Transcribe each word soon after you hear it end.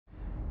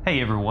Hey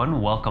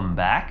everyone, welcome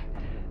back.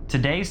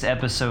 Today's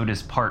episode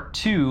is part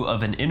 2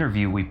 of an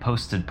interview we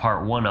posted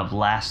part 1 of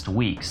last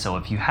week, so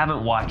if you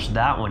haven't watched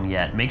that one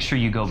yet, make sure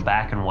you go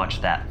back and watch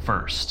that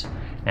first.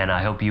 And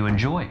I hope you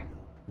enjoy.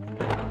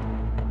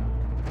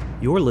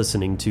 You're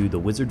listening to the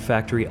Wizard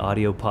Factory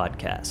audio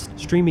podcast,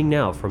 streaming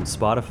now from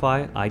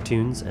Spotify,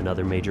 iTunes, and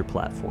other major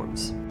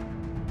platforms.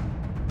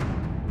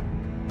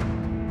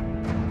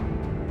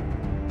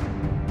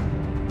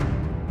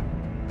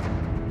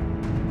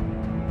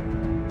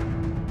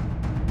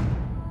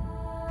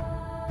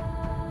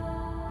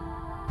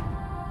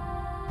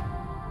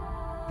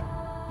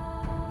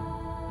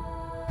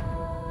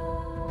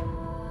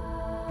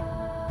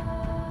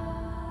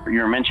 You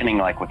were mentioning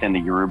like within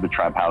the Yoruba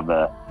tribe how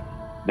the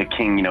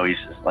king,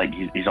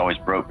 he's always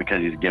broke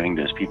because he's giving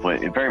to his people.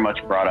 It very much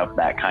brought up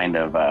that kind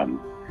of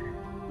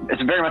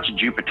it's very much a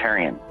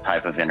Jupiterian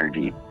type of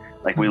energy.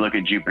 Like we look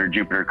at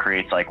Jupiter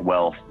creates like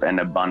wealth and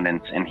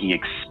abundance, and he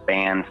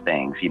expands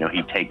things. He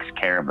takes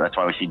care of. That's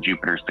why we see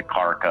Jupiter's the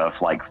kark of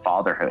like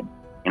fatherhood.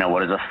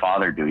 What does a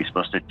father do? He's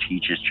supposed to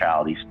teach his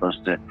child. He's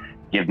supposed to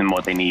give them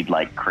what they need,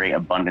 like create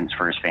abundance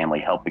for his family,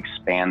 help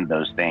expand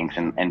those things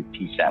and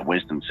teach that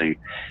wisdom. So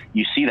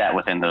you see that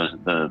within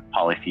the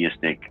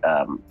polytheistic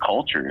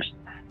cultures,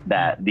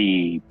 that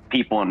the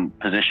people in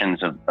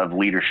positions of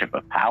leadership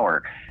of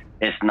power,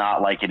 it's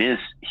not like it is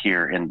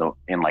here in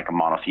like a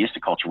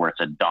monotheistic culture where it's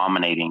a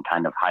dominating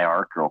kind of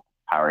hierarchical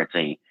power.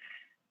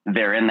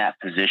 They're in that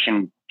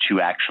position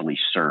to actually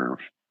serve,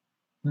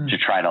 to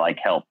try to like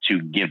help,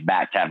 to give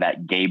back, to have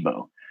that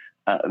gabo.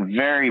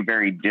 Very,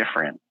 very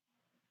different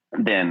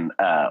than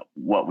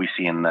what we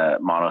see in the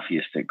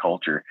monotheistic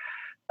culture.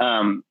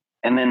 And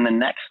then the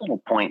next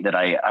little point that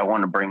I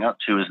want to bring up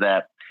too is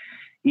that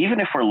even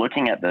if we're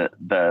looking at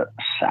the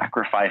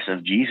sacrifice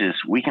of Jesus,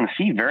 we can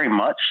see very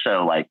much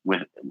so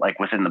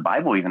within the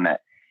Bible even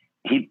that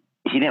he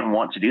didn't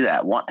want to do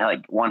that.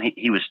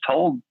 He was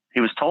told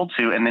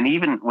to, and then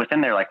even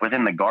within there, like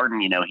within the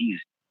garden,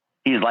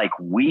 he's like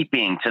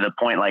weeping to the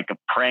point like of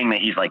praying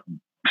that he's like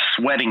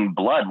sweating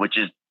blood, which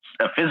is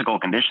a physical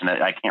condition that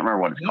I can't remember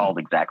what it's called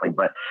exactly,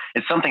 but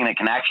it's something that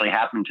can actually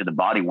happen to the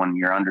body when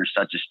you're under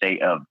such a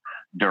state of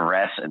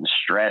duress and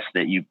stress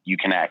that you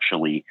can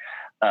actually,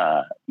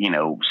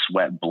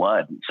 sweat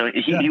blood. So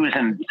he was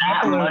in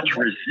that much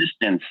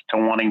resistance to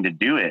wanting to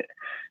do it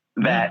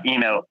that,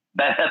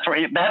 that's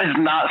right. That is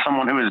not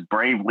someone who is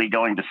bravely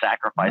going to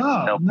sacrifice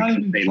himself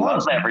because they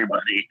love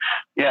everybody.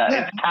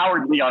 Yeah, it's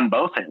cowardly on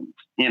both ends.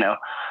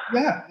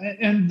 Yeah,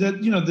 and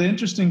the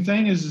interesting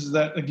thing is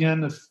that,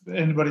 again, if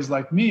anybody's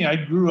like me, I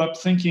grew up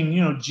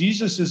thinking,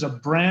 Jesus is a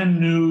brand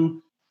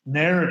new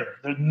narrative.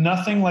 There's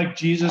nothing like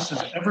Jesus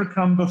has ever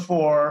come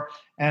before,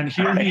 and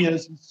here he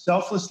is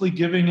selflessly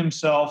giving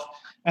himself.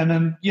 And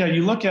then,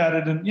 you look at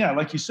it, and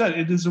like you said,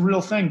 it is a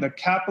real thing. The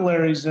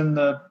capillaries in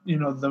the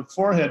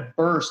forehead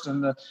burst,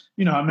 and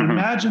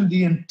imagine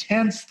the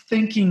intense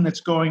thinking that's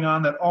going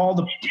on. That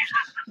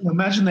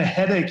imagine the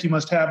headache you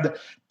must have.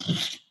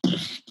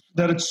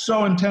 That it's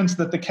so intense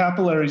that the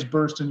capillaries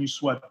burst and you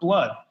sweat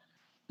blood.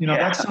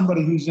 That's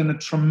somebody who's in a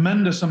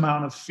tremendous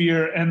amount of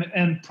fear,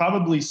 and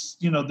probably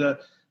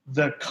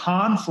the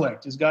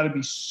conflict has got to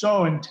be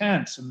so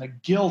intense, and the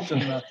guilt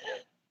and the.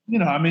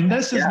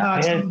 This is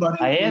not somebody.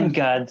 I am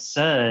God's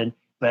son,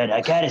 but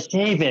I gotta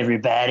save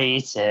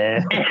everybody. So,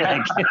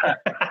 I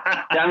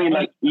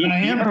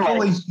am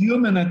fully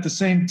human at the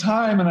same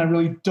time, and I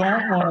really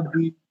don't want to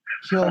be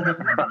killed.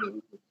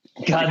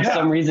 God, for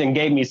some reason,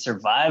 gave me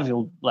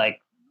survival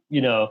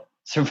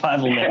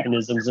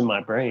mechanisms in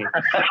my brain.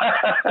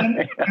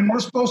 And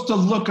we're supposed to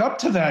look up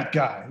to that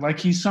guy, like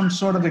he's some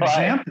sort of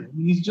example. Right.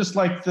 He's just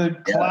like the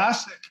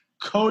classic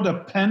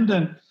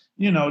codependent,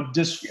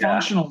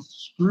 dysfunctional,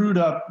 screwed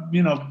up,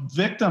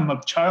 victim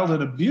of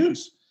childhood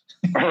abuse.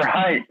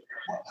 Right.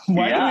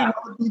 Why do we want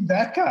to be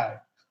that guy?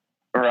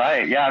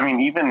 Right. Yeah.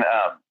 Even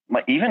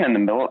in the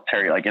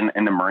military, like in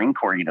the Marine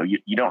Corps,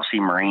 you don't see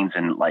Marines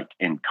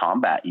in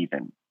combat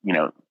even,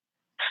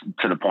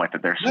 to the point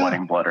that they're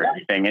sweating blood or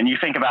anything. And you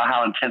think about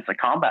how intense a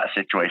combat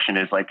situation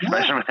is, like,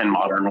 especially within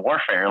modern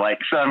warfare.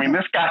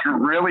 This guy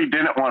really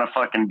didn't want to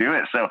fucking do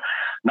it. So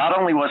not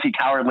only was he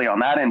cowardly on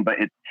that end, but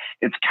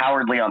it's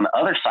cowardly on the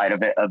other side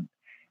of it, of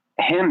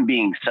him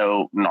being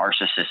so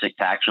narcissistic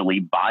to actually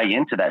buy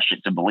into that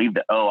shit, to believe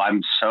that,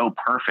 I'm so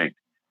perfect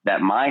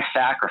that my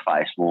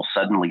sacrifice will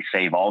suddenly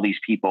save all these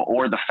people,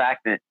 or the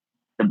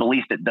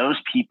belief that those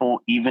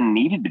people even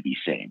needed to be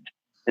saved.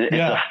 It's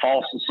a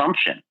false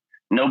assumption.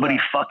 Nobody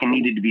fucking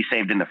needed to be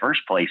saved in the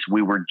first place.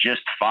 We were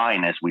just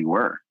fine as we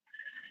were.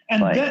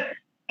 And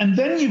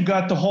then you've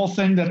got the whole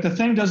thing that the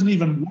thing doesn't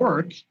even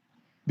work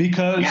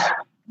because,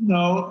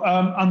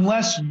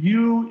 unless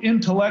you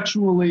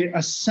intellectually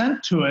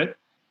assent to it,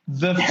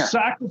 the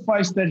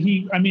sacrifice that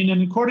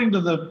and according to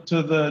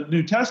the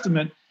New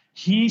Testament,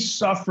 he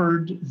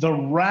suffered the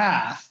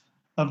wrath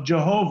of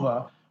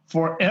Jehovah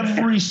for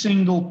every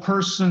single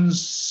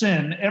person's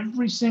sin,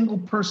 every single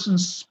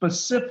person's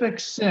specific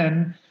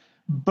sin,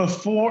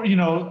 before,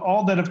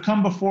 all that have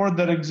come before,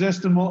 that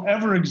exist and will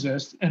ever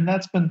exist. And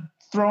that's been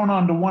thrown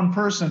onto one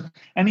person.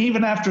 And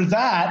even after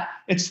that,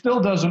 it still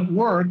doesn't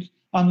work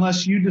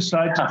unless you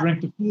decide to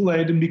drink the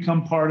Kool-Aid and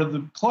become part of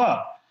the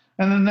club.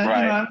 And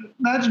then,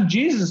 imagine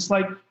Jesus,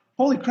 like,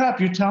 holy crap,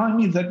 you're telling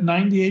me that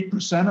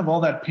 98% of all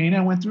that pain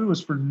I went through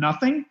was for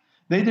nothing?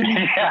 They didn't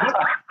even,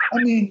 I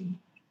mean.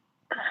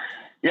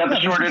 Yeah,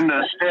 the short end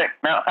of the stick.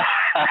 No.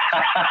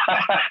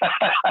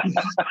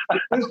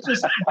 There's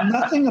just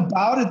nothing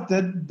about it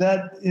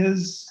that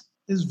is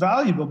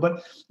valuable.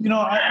 But,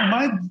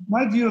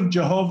 my view of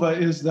Jehovah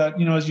is that,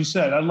 as you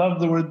said, I love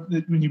the word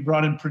that when you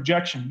brought in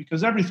projection,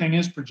 because everything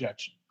is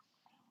projection.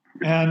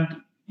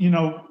 And,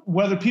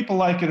 whether people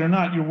like it or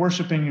not, you're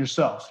worshiping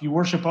yourself. You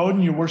worship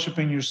Odin, you're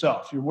worshiping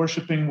yourself. You're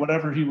worshiping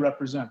whatever he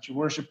represents. You're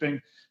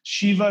worshiping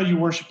Shiva, you're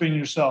worshiping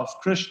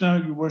yourself.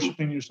 Krishna, you're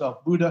worshiping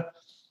yourself. Buddha.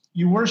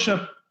 You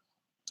worship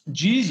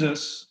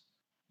Jesus,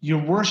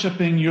 you're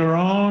worshiping your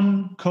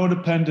own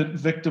codependent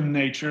victim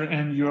nature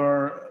and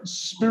you're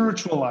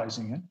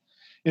spiritualizing it.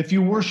 If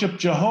you worship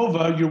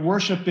Jehovah, you're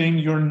worshiping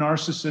your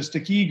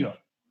narcissistic ego.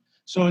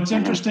 So it's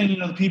interesting,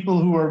 the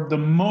people who are the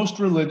most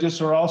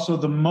religious are also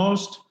the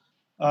most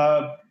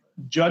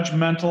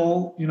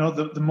judgmental,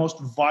 the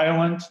most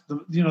violent,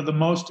 the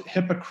most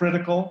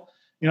hypocritical.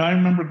 I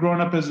remember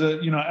growing up as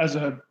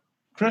a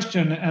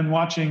Christian and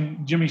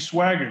watching Jimmy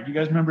Swaggart. You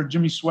guys remember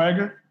Jimmy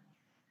Swaggart?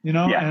 And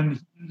he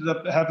ended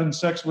up having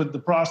sex with the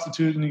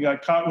prostitute and he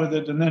got caught with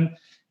it. And then,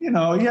 he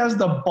has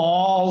the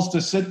balls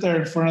to sit there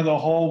in front of the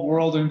whole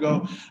world and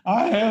go,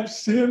 I have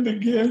sinned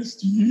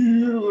against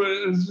you.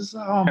 It's just,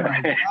 oh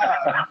my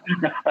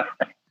God.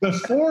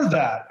 Before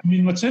that,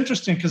 what's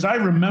interesting, because I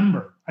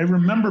remember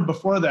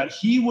before that,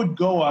 he would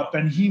go up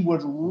and he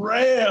would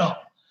rail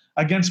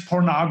against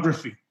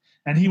pornography.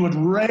 And he would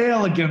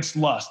rail against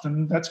lust.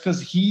 And that's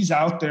because he's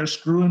out there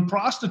screwing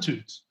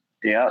prostitutes.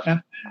 Yeah.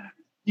 And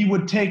he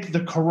would take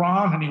the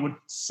Quran and he would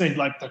say,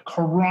 like, the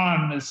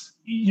Quran is,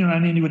 he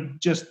would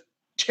just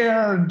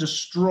tear and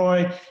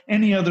destroy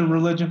any other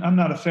religion. I'm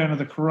not a fan of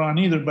the Quran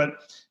either,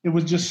 but it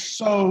was just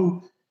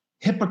so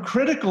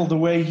hypocritical the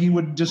way he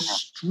would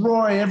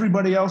destroy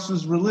everybody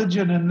else's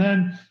religion and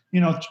then,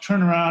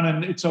 turn around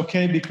and it's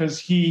okay because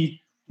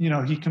he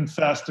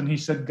confessed and he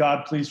said,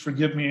 God, please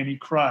forgive me. And he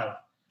cried.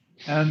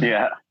 And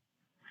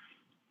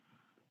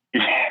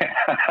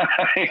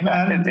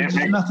and there's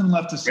nothing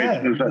left to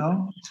say.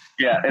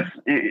 Yeah,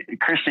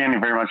 Christianity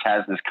very much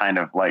has this kind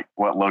of like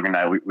what Logan and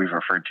I we've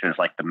referred to as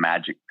like the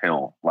magic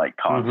pill like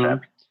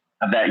concept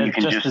that you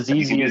can just as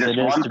easy as it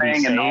is to be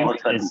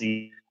saved, it's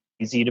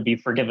easy to be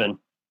forgiven.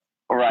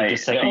 Right. You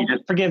just say,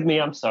 forgive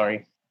me, I'm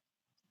sorry.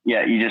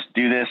 Yeah, you just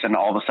do this and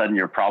all of a sudden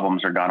your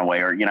problems are gone away.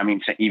 Or,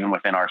 even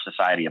within our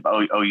society of,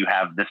 you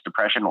have this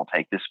depression, we'll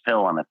take this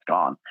pill and it's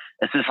gone.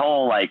 It's this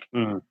whole, like,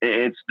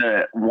 it's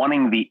the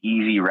wanting the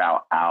easy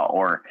route out.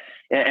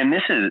 And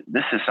this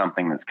is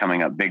something that's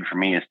coming up big for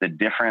me is the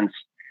difference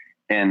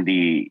in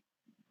the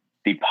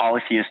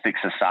polytheistic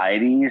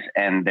societies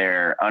and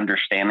their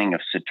understanding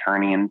of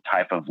Saturnian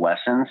type of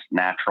lessons,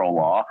 natural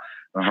law,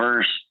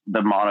 versus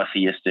the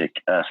monotheistic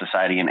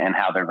society and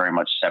how they're very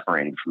much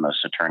separated from those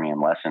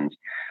Saturnian lessons.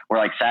 Where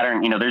like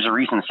Saturn, there's a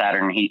reason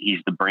Saturn,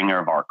 he's the bringer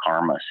of our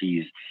karmas.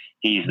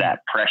 He's that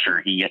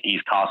pressure.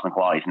 He's cosmic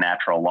law. He's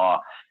natural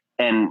law.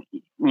 And,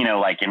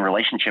 like in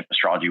relationship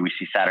astrology, we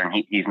see Saturn,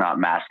 he's not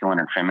masculine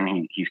or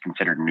feminine. He's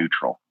considered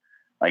neutral,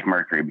 like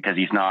Mercury, because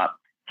he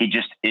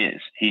just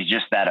is. He's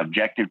just that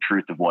objective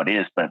truth of what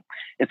is, but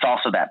it's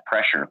also that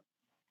pressure.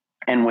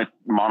 And with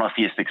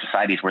monotheistic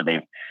societies where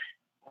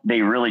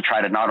they really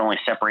try to not only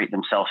separate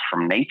themselves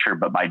from nature,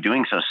 but by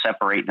doing so,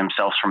 separate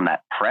themselves from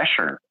that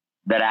pressure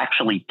that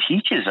actually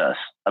teaches us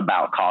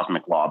about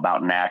cosmic law,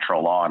 about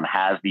natural law, and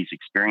has these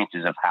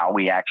experiences of how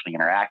we actually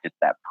interact. It's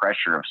that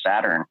pressure of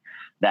Saturn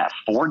that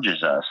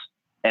forges us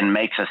and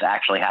makes us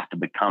actually have to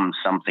become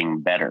something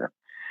better.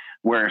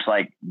 Whereas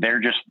like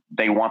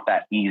they want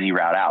that easy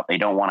route out. They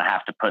don't want to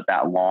have to put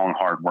that long,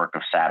 hard work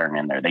of Saturn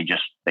in there. They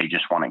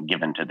just want it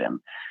given to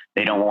them.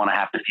 They don't want to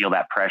have to feel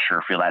that pressure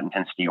or feel that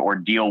intensity or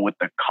deal with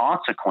the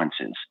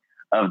consequences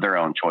of their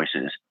own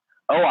choices.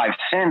 Oh, I've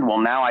sinned. Well,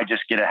 now I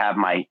just get to have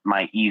my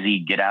easy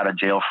get out of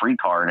jail free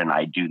card and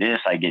I do this,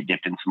 I get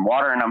dipped in some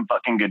water and I'm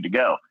fucking good to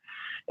go.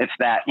 It's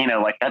that,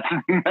 like that's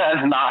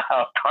not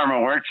how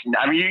karma works.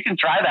 I mean, you can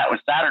try that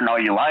with Saturn all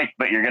you like,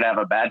 but you're going to have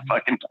a bad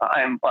fucking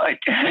time, like,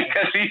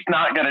 because he's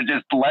not going to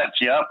just let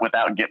you up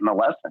without getting a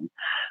lesson.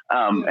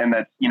 And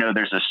that's,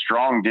 there's a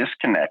strong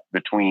disconnect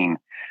between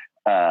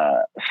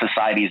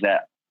societies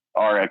that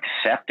are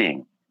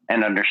accepting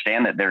and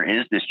understand that there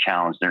is this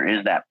challenge, there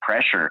is that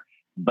pressure,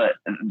 but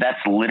that's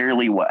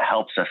literally what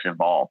helps us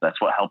evolve. That's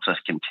what helps us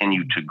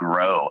continue to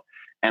grow.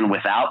 And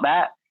without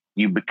that,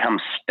 you become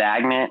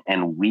stagnant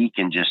and weak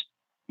and just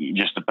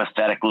a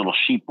pathetic little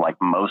sheep like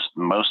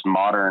most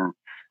modern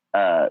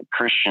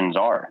Christians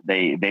are.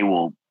 They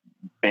will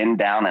bend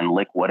down and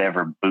lick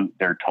whatever boot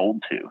they're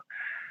told to.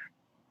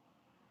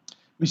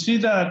 We see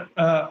that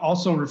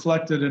also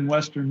reflected in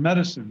Western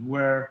medicine,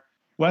 where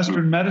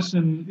Western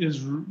medicine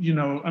is,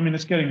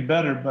 it's getting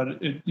better, but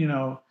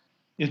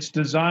it's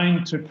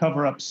designed to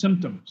cover up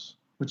symptoms.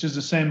 which is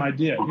the same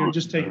idea. He'll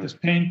just take this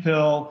pain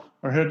pill,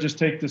 or he'll just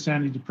take this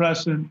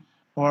antidepressant,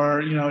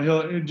 or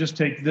he'll just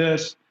take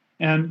this,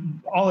 and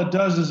all it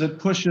does is it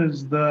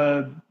pushes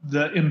the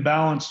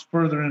imbalance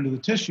further into the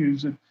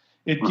tissues.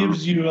 It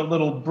gives you a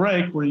little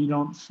break where you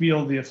don't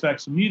feel the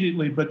effects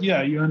immediately, but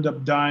yeah, you end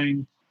up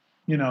dying,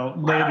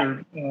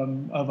 later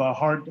of a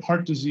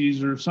heart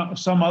disease or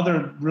some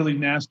other really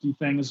nasty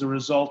thing as a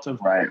result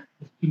of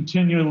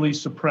continually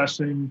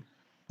suppressing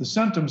the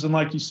symptoms. And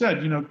like you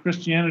said,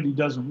 Christianity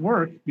doesn't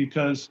work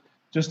because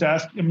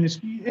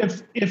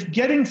if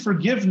getting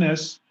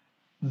forgiveness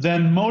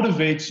then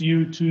motivates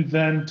you to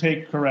then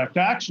take correct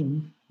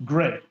action,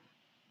 great.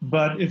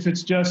 But if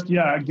it's just,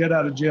 get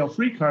out of jail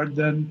free card,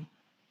 then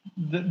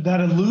that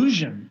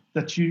illusion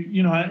that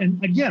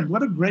and again,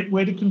 what a great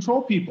way to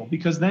control people,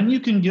 because then you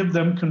can give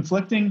them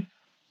conflicting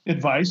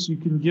advice. You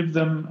can give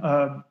them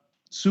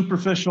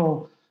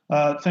superficial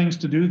things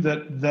to do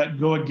that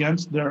go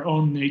against their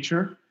own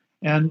nature,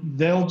 and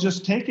they'll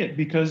just take it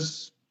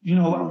because,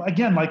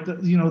 again, like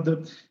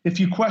if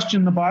you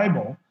question the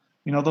Bible,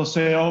 they'll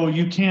say, oh,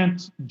 you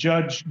can't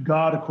judge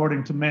God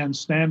according to man's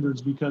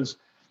standards because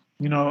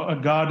a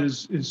God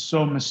is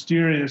so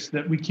mysterious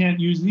that we can't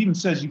use. It even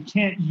says you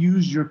can't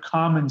use your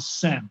common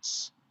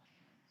sense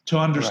to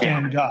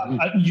understand God.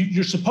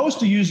 You're supposed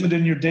to use it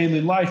in your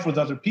daily life with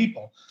other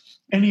people.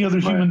 Any other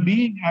human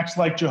being acts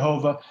like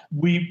Jehovah,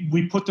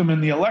 we put them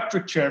in the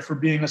electric chair for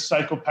being a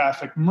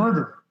psychopathic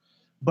murderer.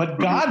 But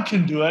God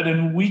can do it,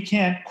 and we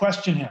can't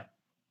question him.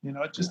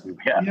 It just we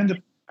end up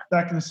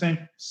back in the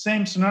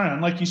same scenario.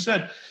 And like you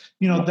said,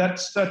 that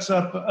sets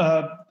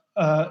up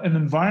an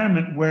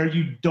environment where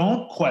you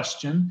don't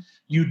question,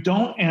 you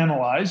don't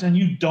analyze, and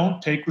you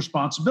don't take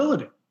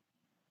responsibility.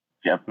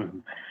 Yep.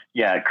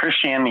 Yeah,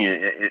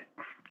 Christianity,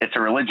 it's a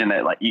religion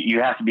that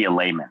you have to be a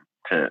layman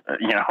to,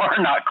 or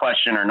not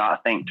question or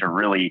not think to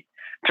really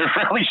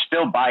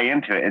still buy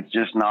into it. It's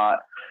just not,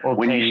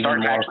 when you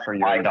start actually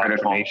applying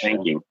critical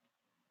thinking.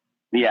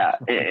 Yeah,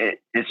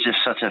 it's just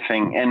such a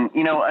thing. And,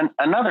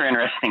 another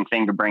interesting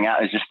thing to bring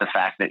out is just the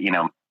fact that,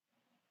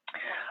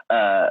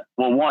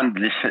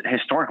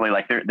 historically,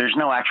 there's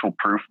no actual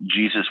proof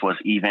Jesus was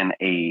even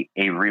a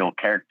real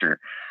character.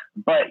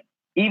 But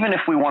even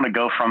if we want to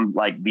go from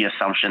the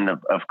assumption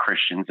of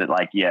Christians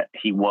that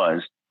he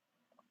was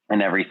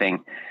and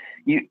everything,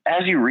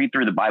 as you read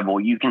through the Bible,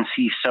 you can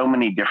see so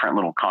many different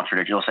little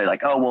contradictions. You'll say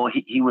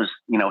he was,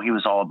 he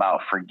was all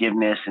about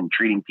forgiveness and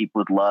treating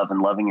people with love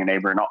and loving your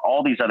neighbor and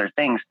all these other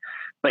things.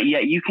 But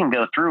yet you can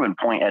go through and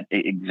point at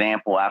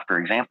example after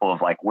example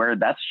of where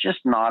that's just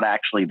not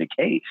actually the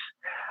case.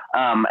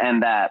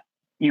 And that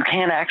you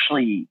can't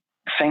actually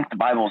think the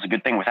Bible is a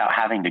good thing without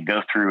having to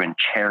go through and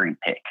cherry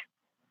pick,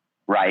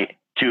 right?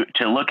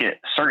 To look at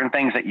certain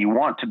things that you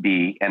want to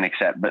be and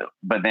accept,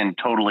 but then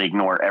totally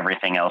ignore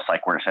everything else,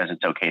 where it says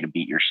it's okay to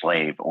beat your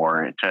slave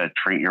or to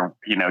treat your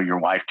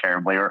wife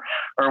terribly or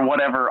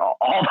whatever,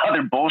 all the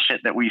other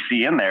bullshit that we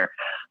see in there.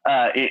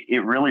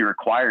 It really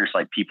requires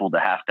people to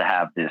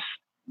have this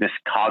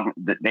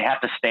they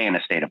have to stay in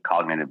a state of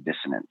cognitive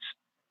dissonance.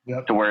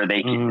 Yep. To where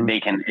they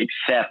can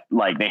accept,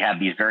 they have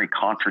these very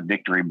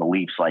contradictory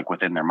beliefs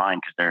within their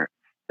mind because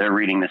they're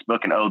reading this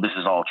book and, this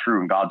is all true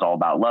and God's all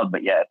about love,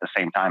 but yet at the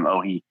same time,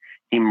 he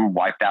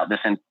wiped out this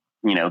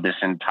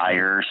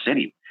entire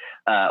city,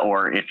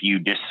 or if you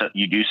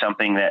do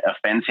something that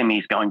offends him,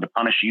 he's going to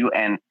punish you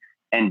and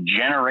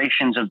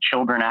generations of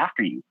children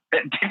after you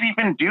that didn't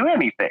even do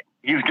anything.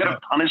 He's going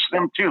to punish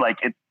them too.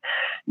 It's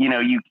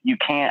you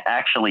can't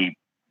actually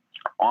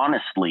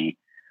honestly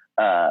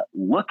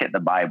look at the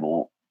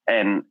Bible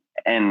and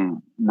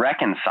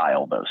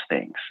reconcile those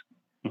things.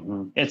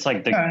 Mm-hmm. It's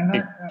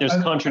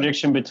there's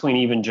contradiction between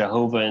even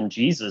Jehovah and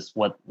Jesus.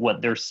 What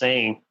they're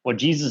saying, what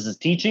Jesus is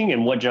teaching,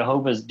 and what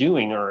Jehovah is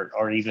doing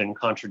are even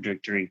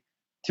contradictory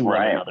to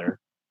one another.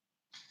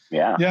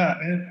 Yeah. Yeah.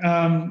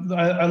 And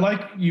I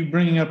like you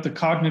bringing up the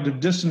cognitive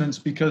dissonance,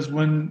 because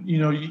when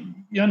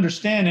you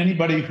understand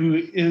anybody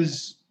who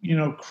is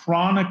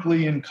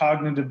chronically in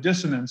cognitive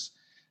dissonance,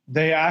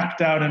 they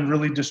act out in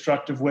really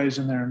destructive ways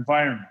in their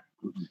environment.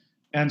 Mm-hmm.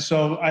 And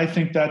so I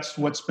think that's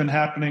what's been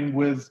happening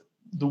with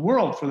the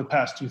world for the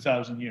past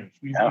 2,000 years.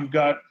 We've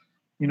got,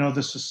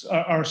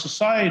 our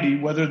society,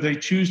 whether they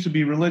choose to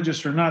be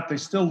religious or not, they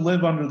still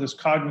live under this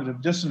cognitive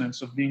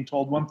dissonance of being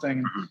told one thing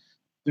and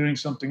doing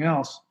something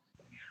else.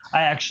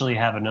 I actually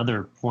have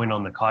another point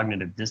on the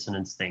cognitive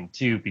dissonance thing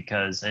too,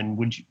 because,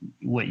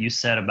 what you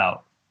said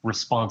about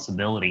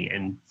responsibility.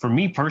 And for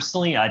me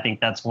personally, I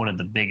think that's one of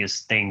the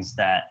biggest things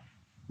that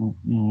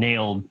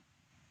nailed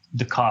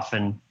the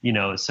coffin,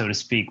 so to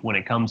speak, when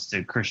it comes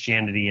to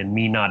Christianity, and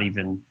me not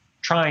even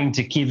trying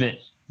to give it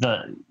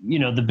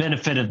the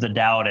benefit of the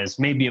doubt as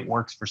maybe it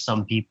works for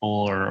some people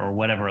or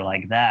whatever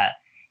like that,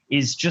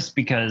 is just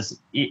because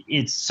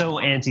it's so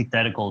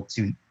antithetical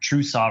to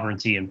true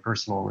sovereignty and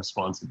personal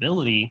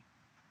responsibility.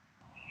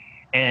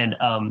 And,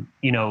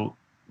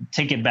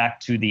 take it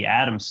back to the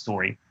Adam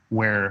story,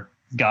 where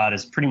God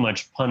is pretty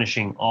much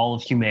punishing all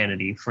of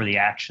humanity for the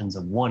actions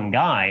of one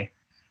guy.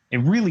 It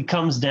really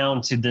comes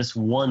down to this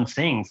one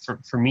thing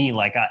for me.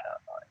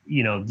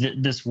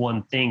 this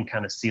one thing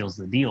kind of seals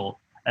the deal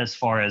as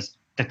far as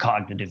the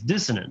cognitive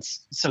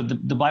dissonance. So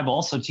the Bible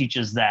also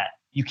teaches that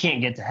you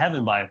can't get to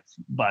heaven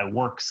by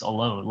works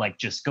alone. Like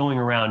just going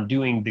around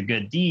doing the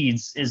good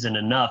deeds isn't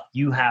enough.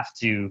 You have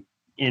to,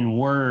 in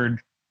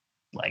word,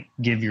 like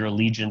give your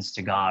allegiance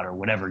to God or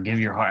whatever, give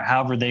your heart,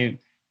 however they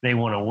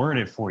want to word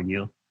it for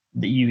you.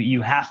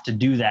 You have to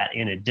do that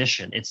in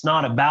addition. It's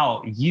not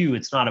about you.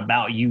 It's not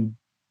about you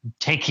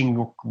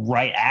taking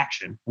right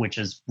action, which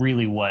is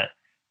really what,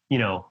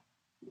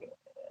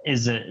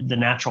 is the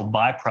natural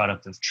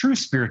byproduct of true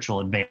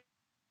spiritual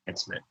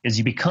advancement, is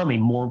you become a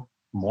more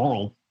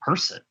moral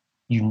person.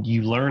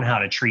 You learn how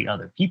to treat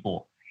other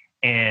people.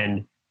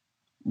 And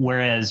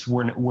whereas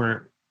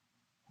we're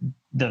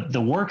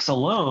the works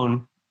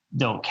alone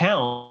don't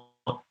count,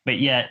 but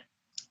yet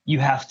you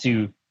have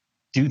to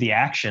do the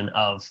action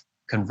of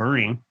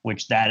converting,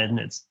 which that in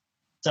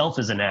itself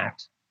is an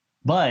act.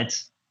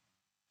 But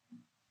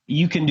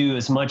you can do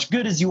as much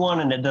good as you want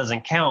and it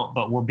doesn't count,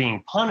 but we're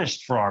being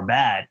punished for our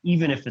bad,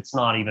 even if it's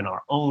not even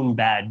our own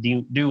bad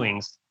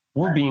doings.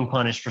 We're being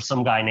punished for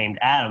some guy named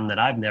Adam that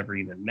I've never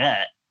even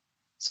met.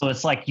 So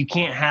it's like you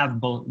can't have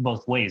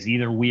both ways.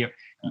 Either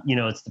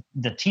it's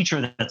the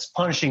teacher that's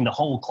punishing the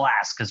whole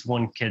class because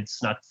one kid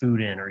snuck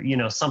food in,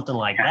 or something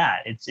like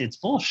that. It's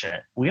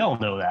bullshit. We all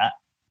know that.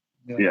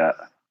 Yeah.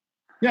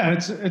 Yeah,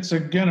 it's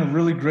again a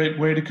really great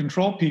way to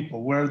control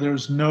people where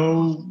there's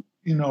no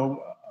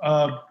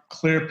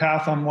clear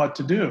path on what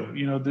to do.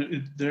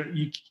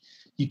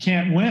 You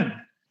can't win,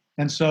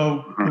 and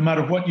so no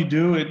matter what you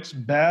do, it's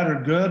bad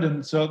or good,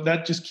 and so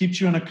that just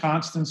keeps you in a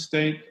constant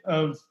state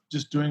of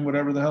just doing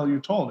whatever the hell you're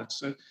told.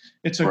 It's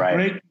a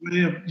great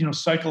way of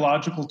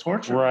psychological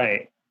torture.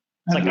 Right.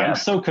 It's like I'm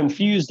so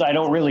confused. I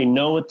don't really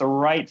know what the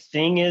right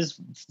thing is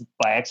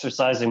by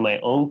exercising my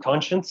own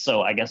conscience.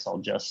 So I guess I'll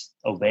just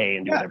obey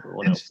and do what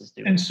everyone else is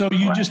doing. And so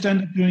you just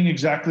end up doing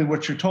exactly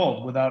what you're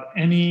told without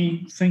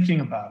any thinking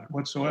about it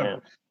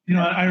whatsoever.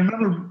 Yeah. I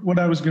remember what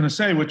I was going to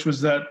say, which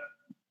was that,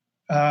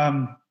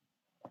 when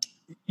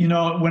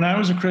I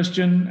was a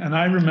Christian, and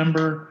I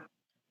remember,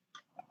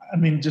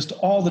 just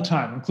all the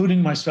time,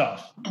 including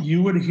myself,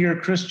 you would hear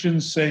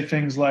Christians say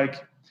things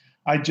like,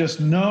 I just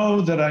know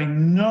that I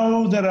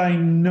know that I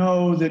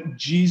know that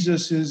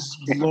Jesus is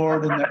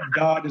Lord and that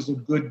God is a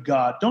good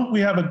God. Don't we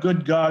have a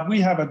good God?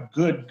 We have a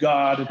good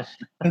God.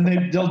 And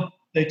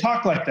they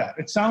talk like that.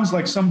 It sounds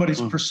like somebody's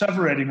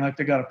perseverating like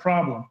they got a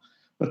problem,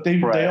 but they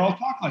all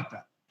talk like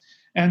that.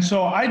 And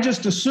so I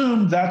just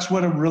assumed that's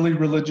what a really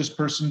religious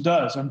person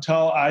does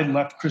until I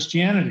left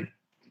Christianity.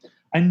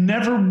 I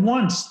never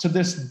once to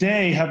this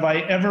day have I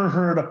ever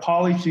heard a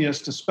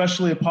polytheist,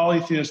 especially a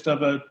polytheist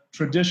of a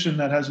tradition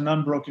that has an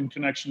unbroken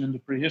connection into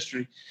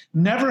prehistory,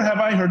 never have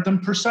I heard them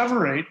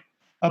perseverate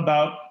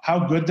about how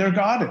good their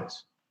God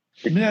is.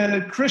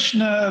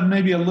 Krishna,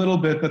 maybe a little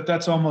bit, but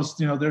that's almost,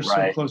 they're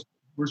so close to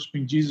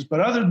worshiping Jesus. But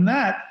other than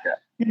that,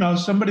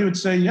 somebody would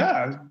say,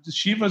 yeah,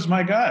 Shiva's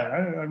my guy.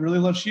 I really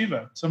love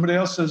Shiva. Somebody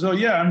else says, oh,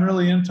 yeah, I'm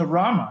really into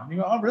Rama. And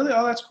you go, oh, really?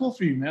 Oh, that's cool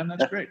for you, man.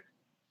 That's great.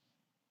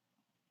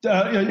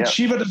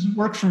 Shiva doesn't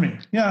work for me.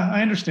 Yeah,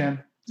 I understand.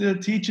 To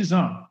each his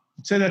own.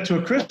 Say that to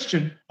a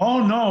Christian.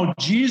 Oh no,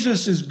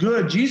 Jesus is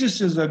good. Jesus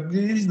is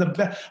he's the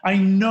best. I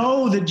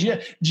know that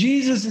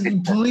Jesus is.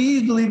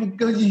 Please believe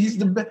because he's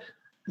the best.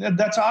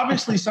 That's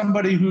obviously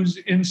somebody who's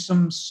in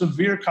some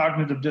severe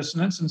cognitive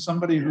dissonance and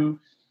somebody who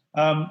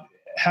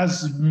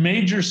has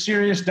major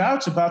serious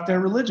doubts about their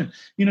religion.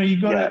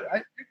 You go to.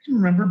 I can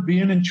remember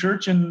being in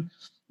church and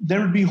there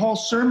would be whole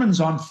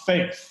sermons on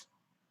faith.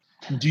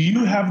 Do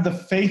you have the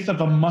faith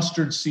of a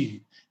mustard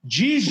seed?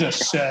 Jesus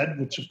said,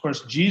 which of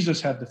course Jesus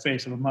had the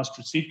faith of a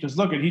mustard seed, because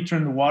look he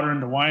turned the water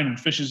into wine and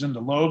fishes into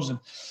loaves. And,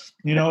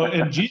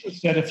 and Jesus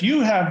said, if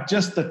you have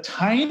just the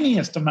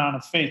tiniest amount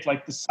of faith,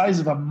 like the size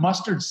of a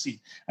mustard seed,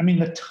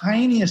 the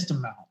tiniest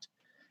amount,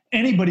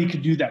 anybody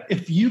could do that.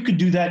 If you could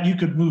do that, you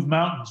could move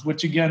mountains,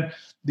 which again,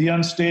 the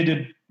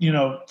unstated,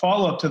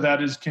 follow-up to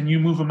that is, can you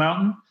move a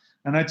mountain?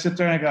 And I'd sit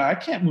there and I go, I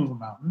can't move a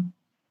mountain.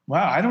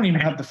 Wow, I don't even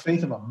have the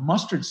faith of a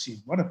mustard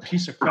seed. What a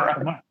piece of crap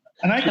am I?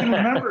 And I can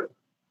remember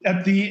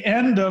at the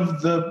end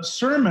of the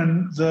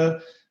sermon,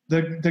 the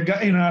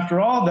guy,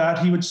 after all that,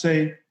 he would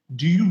say,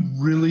 do you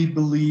really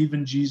believe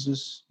in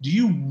Jesus? Do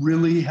you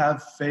really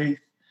have faith?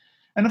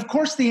 And of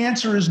course, the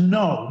answer is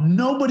no.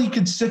 Nobody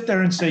could sit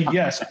there and say,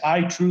 yes,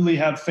 I truly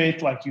have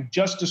faith like you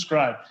just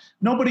described.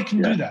 Nobody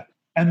can do that.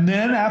 And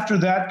then after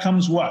that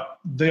comes what?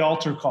 The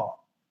altar call.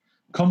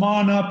 Come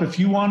on up. If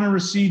you want to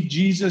receive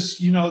Jesus,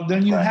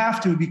 then you have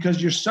to,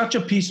 because you're such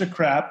a piece of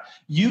crap.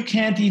 You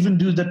can't even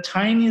do the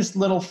tiniest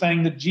little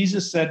thing that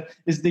Jesus said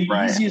is the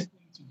easiest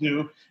thing to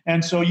do.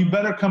 And so you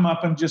better come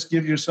up and just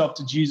give yourself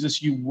to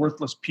Jesus, you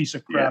worthless piece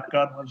of crap.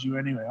 Yeah. God loves you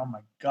anyway. Oh my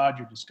God,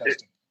 you're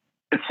disgusting.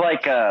 It's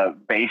like a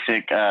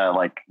basic,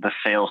 like the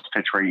sales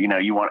pitch where, you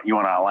want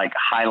to like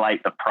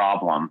highlight the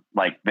problem,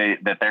 like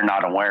that they're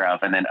not aware of.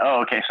 And then,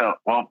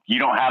 you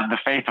don't have the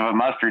faith of a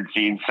mustard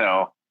seed.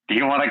 So do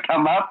you want to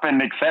come up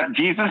and accept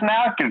Jesus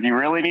now? Because you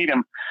really need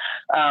him.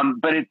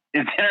 But it's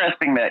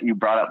interesting that you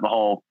brought up the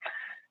whole,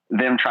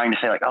 them trying to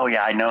say like, oh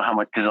yeah, I know how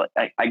much, because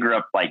like, I grew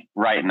up like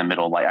right in the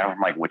middle, like I'm from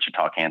like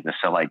Wichita, Kansas,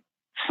 so like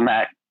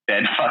smack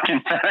dead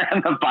fucking center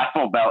in the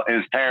Bible Belt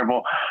is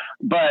terrible.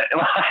 But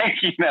like,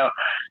 you know,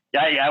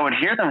 I would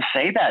hear them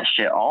say that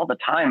shit all the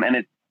time,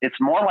 and it's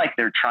more like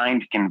they're trying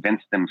to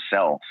convince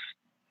themselves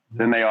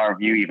than they are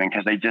of you, even,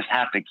 because they just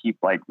have to keep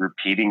like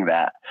repeating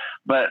that.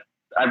 But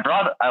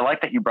I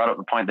like that you brought up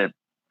the point that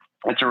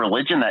it's a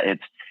religion that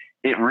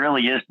it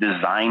really is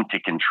designed to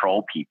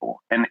control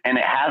people, and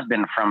it has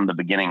been from the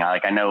beginning.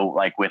 I know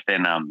like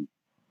within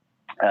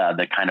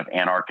the kind of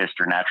anarchist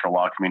or natural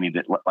law community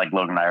that like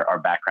Logan and I, our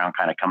background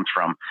kind of comes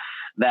from,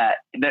 that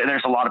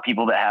there's a lot of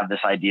people that have this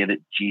idea that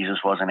Jesus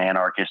was an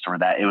anarchist, or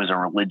that it was a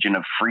religion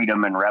of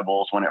freedom and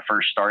rebels when it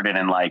first started.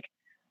 And like,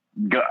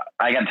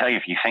 I got to tell you,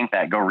 if you think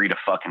that, go read a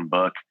fucking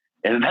book.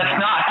 That's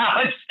not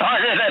how it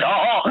started at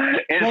all.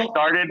 It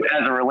started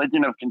as a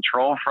religion of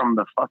control from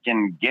the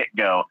fucking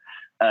get-go.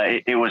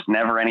 It was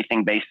never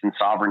anything based in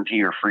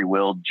sovereignty or free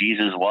will.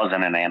 Jesus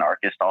wasn't an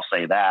anarchist, I'll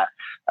say that.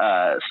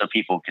 So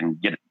people can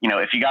get, you know,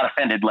 if you got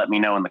offended, let me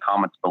know in the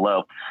comments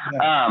below.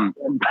 Yeah.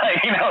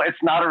 But, you know,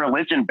 it's not a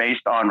religion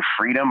based on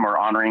freedom or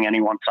honoring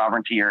anyone's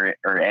sovereignty or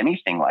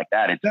anything like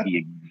that. It's the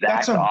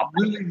exact opposite. That's a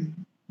really,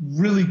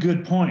 really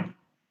good point.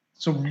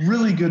 It's a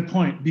really good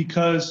point,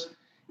 because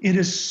it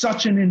is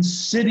such an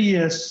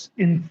insidious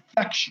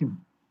infection.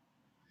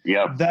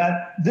 Yep.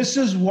 That this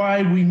is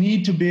why we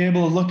need to be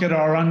able to look at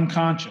our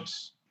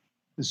unconscious.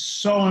 It's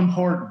so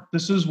important.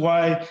 This is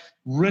why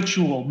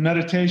ritual,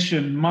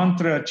 meditation,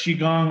 mantra,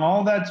 qigong,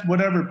 all that,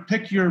 whatever,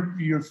 pick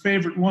your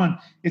favorite one.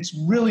 It's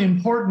really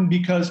important,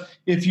 because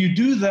if you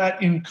do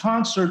that in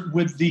concert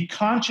with the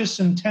conscious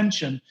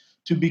intention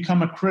to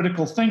become a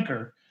critical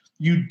thinker,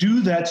 you do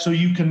that so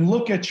you can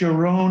look at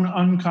your own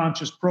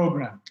unconscious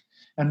program.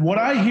 And what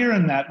I hear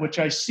in that, which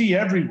I see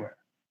everywhere,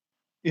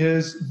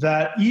 is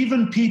that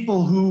even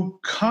people who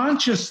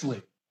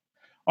consciously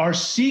are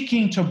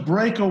seeking to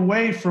break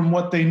away from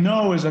what they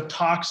know is a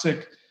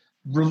toxic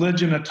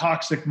religion, a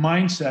toxic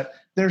mindset,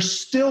 they're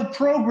still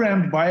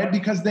programmed by it,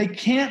 because they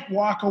can't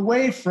walk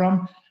away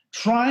from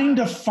trying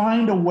to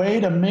find a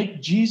way to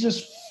make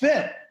Jesus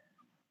fit.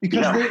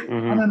 Because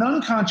on an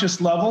unconscious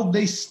level,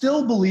 they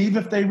still believe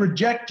if they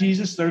reject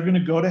Jesus, they're going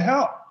to go to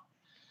hell.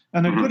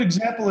 And a good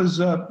example is,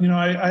 you know,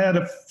 I had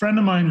a friend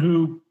of mine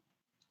who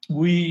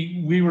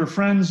we were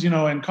friends, you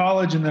know, in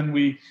college, and then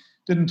we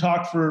didn't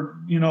talk for,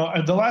 you know,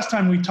 the last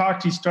time we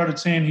talked, he started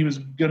saying he was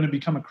going to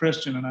become a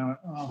Christian, and I went,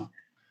 oh.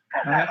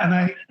 And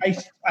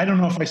I don't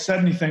know if I said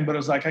anything, but it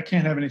was like, I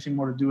can't have anything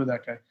more to do with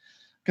that guy,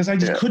 because I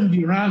just couldn't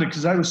be around it,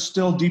 because I was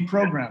still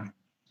deprogramming.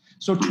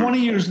 So 20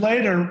 years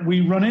later,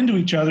 we run into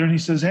each other, and he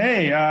says,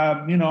 hey,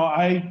 you know,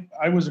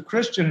 I was a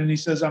Christian, and he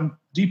says, I'm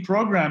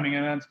deprogramming,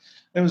 and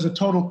it was a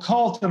total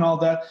cult and all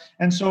that.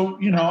 And so,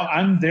 you know,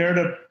 I'm there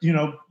to, you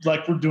know,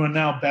 like we're doing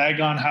now, bag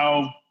on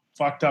how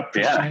fucked up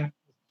Christianity is.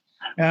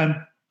 And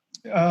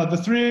the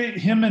three,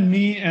 him and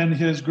me and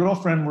his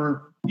girlfriend,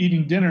 were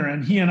eating dinner,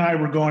 and he and I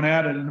were going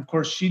at it. And of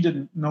course, she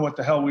didn't know what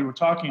the hell we were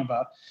talking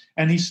about.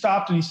 And he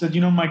stopped and he said,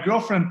 you know, my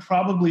girlfriend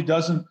probably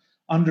doesn't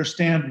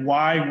understand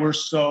why we're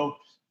so,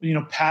 you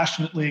know,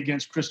 passionately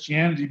against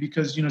Christianity,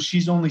 because, you know,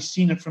 she's only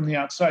seen it from the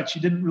outside. She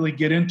didn't really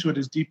get into it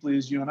as deeply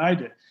as you and I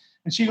did.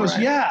 And she goes,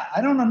 yeah, I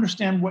don't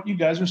understand what you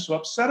guys are so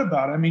upset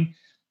about. I mean,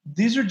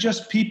 these are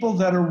just people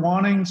that are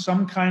wanting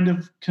some kind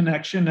of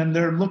connection, and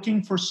they're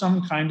looking for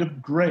some kind of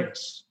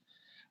grace.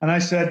 And I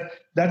said,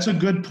 that's a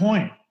good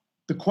point.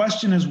 The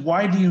question is,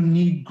 why do you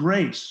need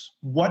grace?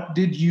 What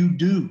did you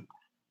do?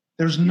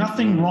 There's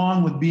nothing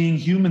wrong with being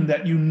human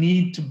that you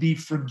need to be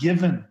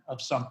forgiven of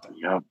something.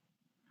 Yep.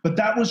 But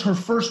that was her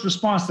first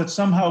response, that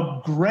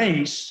somehow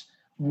grace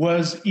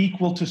was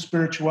equal to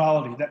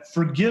spirituality, that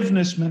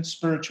forgiveness meant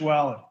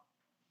spirituality.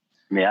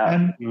 Yeah.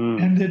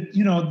 And it,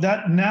 you know,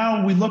 that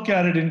now we look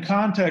at it in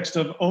context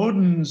of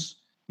Odin's,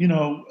 you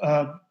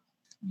know,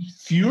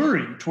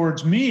 fury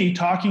towards me,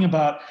 talking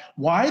about,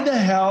 why the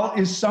hell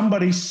is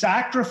somebody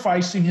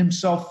sacrificing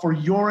himself for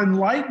your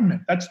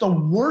enlightenment? That's the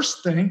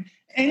worst thing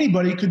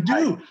anybody could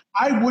do.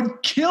 I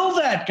would kill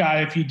that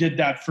guy if he did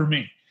that for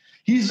me.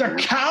 He's a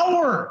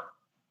coward.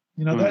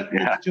 You know, that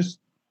it's just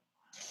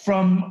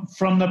from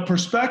the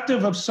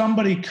perspective of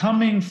somebody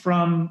coming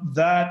from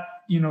that,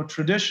 you know,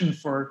 tradition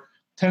for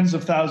tens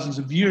of thousands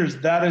of years,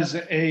 that is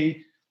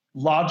a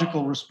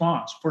logical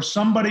response. For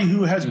somebody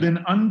who has been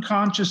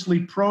unconsciously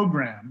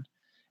programmed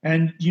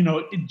and, you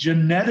know,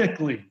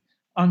 genetically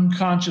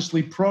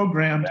unconsciously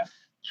programmed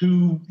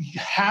to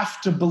have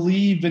to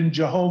believe in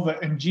Jehovah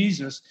and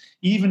Jesus,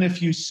 even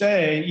if you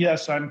say,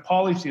 yes, I'm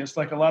polytheist,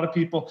 like a lot of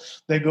people,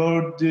 they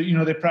go to, you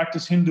know, they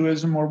practice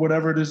Hinduism or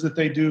whatever it is that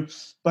they do,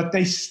 but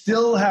they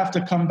still have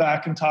to come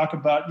back and talk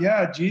about,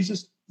 yeah,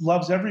 Jesus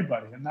loves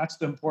everybody. And that's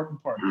the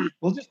important part.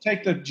 We'll just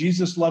take the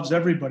Jesus loves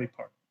everybody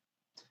part.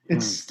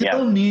 It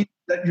still means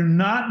that you're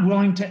not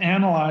willing to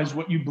analyze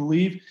what you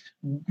believe.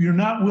 You're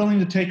not willing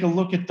to take a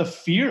look at the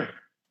fear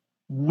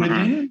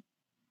within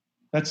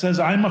that says,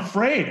 I'm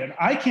afraid. And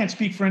I can't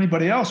speak for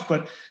anybody else,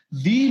 but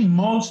the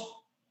most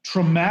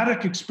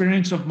traumatic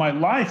experience of my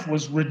life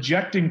was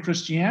rejecting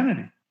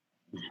Christianity.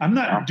 I'm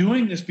not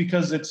doing this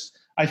because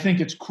I think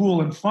it's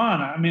cool and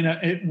fun. I mean,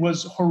 it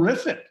was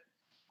horrific.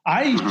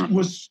 I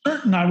was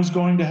certain I was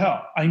going to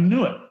hell. I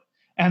knew it.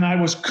 And I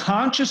was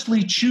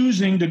consciously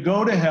choosing to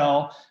go to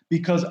hell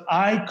because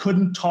I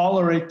couldn't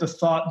tolerate the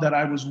thought that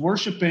I was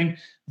worshiping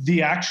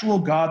the actual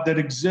God that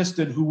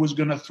existed, who was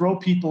going to throw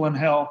people in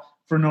hell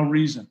for no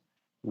reason.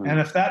 And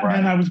if that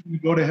meant I was going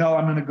to go to hell,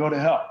 I'm going to go to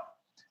hell.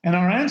 And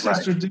our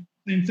ancestors did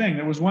the same thing.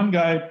 There was one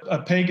guy, a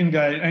pagan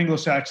guy,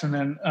 Anglo-Saxon,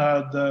 and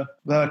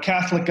the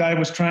Catholic guy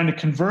was trying to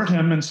convert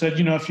him and said,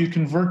 if you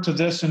convert to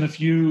this and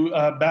if you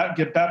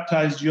get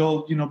baptized,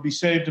 you'll be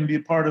saved and be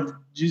a part of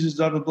Jesus,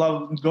 blah, blah,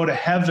 blah, and go to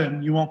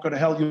heaven. You won't go to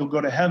hell, you'll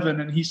go to heaven.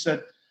 And he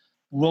said,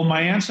 will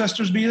my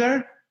ancestors be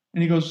there?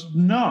 And he goes,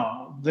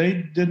 no,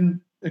 they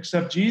didn't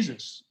accept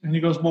Jesus. And he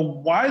goes,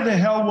 well, why the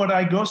hell would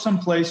I go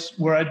someplace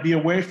where I'd be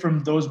away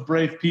from those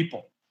brave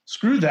people?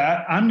 Screw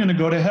that. I'm going to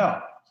go to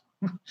hell.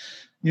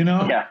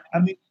 Yeah. I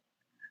mean,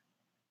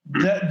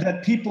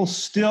 that people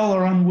still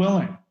are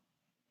unwilling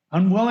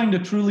to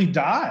truly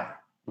die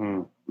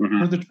for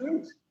the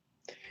truth.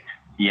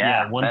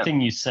 Yeah. One thing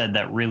you said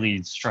that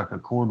really struck a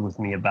chord with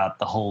me about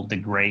the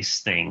grace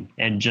thing,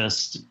 and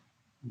just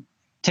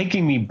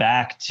taking me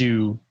back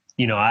to,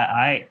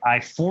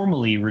 I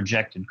formally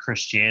rejected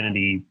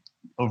Christianity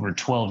over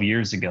 12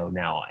 years ago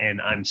now,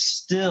 and I'm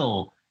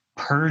still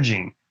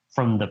purging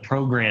from the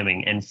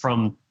programming and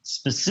from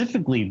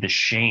specifically the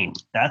shame.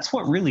 That's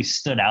what really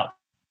stood out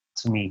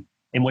to me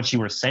in what you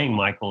were saying,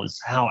 Michael,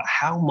 is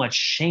how much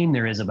shame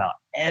there is about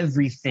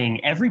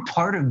everything, every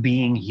part of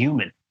being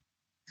human.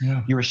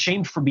 Yeah. You're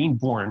ashamed for being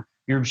born.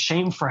 You're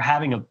ashamed for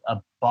having a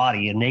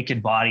body, a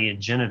naked body and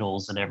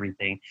genitals and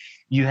everything.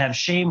 You have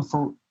shame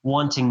for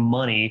wanting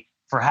money,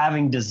 for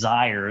having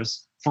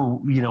desires, for,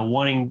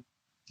 wanting,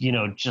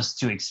 just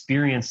to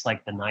experience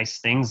like the nice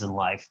things in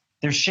life.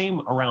 There's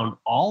shame around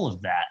all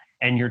of that.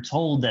 And you're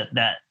told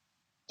that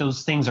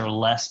those things are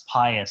less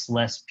pious,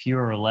 less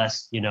pure,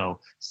 less,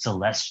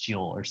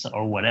 celestial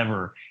or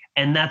whatever.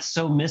 And that's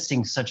so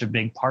missing such a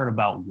big part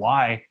about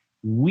why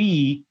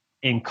we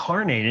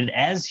incarnated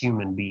as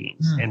human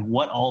beings and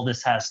what all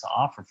this has to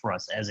offer for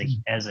us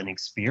as an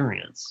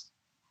experience.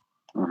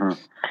 Yeah.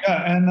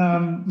 And,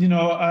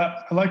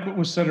 I like what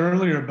was said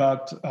earlier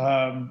about,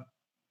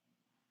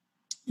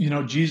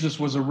 Jesus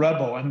was a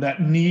rebel, and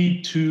that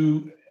need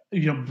to,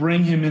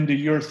 bring him into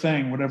your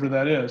thing, whatever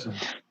that is.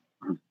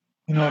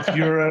 If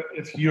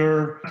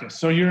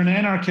you're an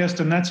anarchist,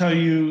 and that's how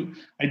you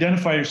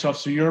identify yourself.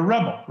 So you're a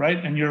rebel,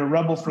 right? And you're a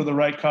rebel for the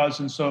right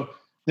cause. And so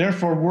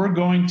therefore we're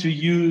going to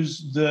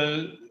use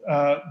the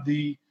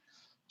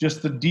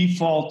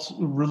default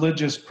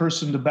religious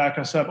person to back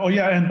us up. Oh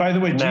yeah. And by the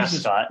way,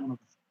 Jesus,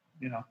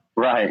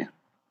 right.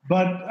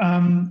 But,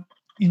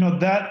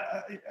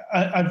 that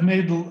I've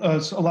made a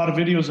lot of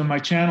videos on my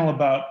channel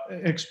about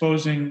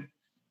exposing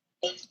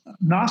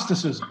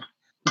Gnosticism,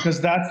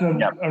 because that's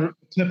a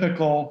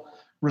typical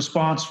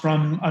response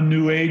from a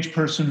New Age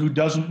person who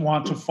doesn't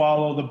want to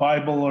follow the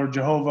Bible or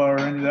Jehovah or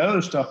any of that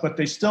other stuff, but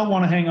they still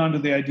want to hang on to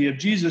the idea of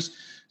Jesus.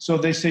 So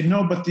they say,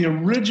 no, but the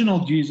original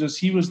Jesus,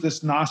 he was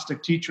this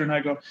Gnostic teacher. And I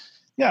go,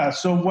 yeah,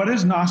 so what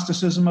is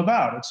Gnosticism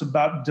about? It's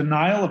about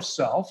denial of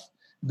self,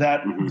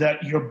 that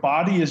your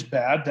body is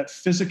bad, that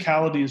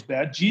physicality is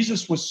bad.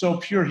 Jesus was so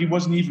pure, he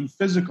wasn't even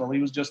physical. He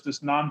was just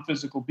this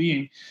non-physical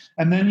being.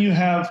 And then you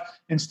have,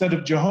 instead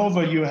of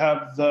Jehovah, you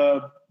have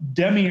the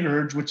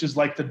demiurge, which is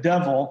like the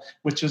devil,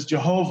 which is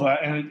Jehovah.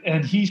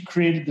 And he's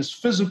created this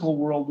physical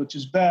world, which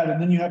is bad.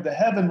 And then you have the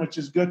heaven, which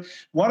is good.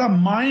 What a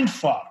mind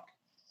fuck.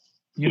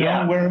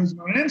 Whereas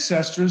our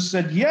ancestors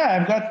said, yeah,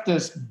 I've got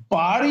this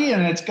body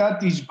and it's got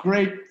these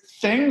great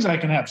things. I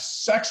can have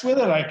sex with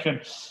it. I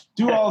can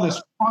do all this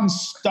fun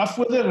stuff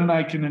with it, and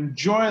I can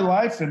enjoy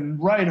life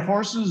and ride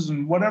horses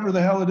and whatever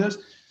the hell it is.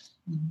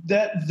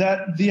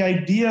 That the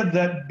idea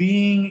that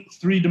being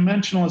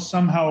three-dimensional is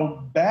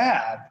somehow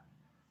bad.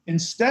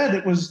 Instead,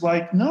 it was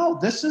like, no,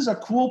 this is a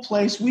cool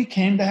place. We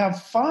came to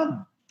have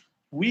fun.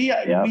 We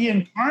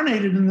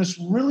incarnated in this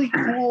really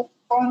cool,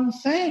 fun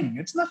thing.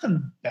 It's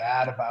nothing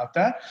bad about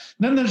that.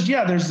 And then there's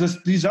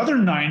these other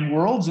 9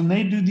 worlds, and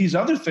they do these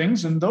other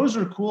things, and those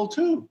are cool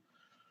too.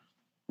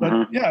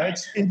 But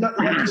it's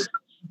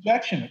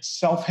rejection. It's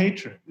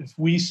self-hatred. If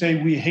we say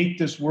we hate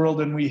this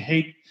world and we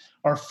hate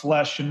our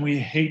flesh and we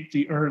hate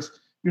the earth,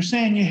 you're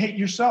saying you hate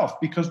yourself,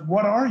 because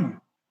what are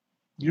you?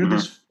 You're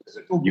this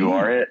physical being. You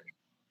are it.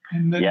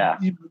 And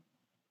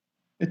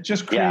it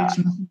just creates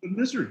nothing but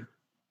misery.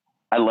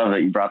 I love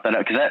that you brought that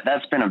up, because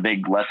that's been a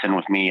big lesson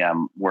with me.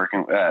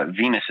 Working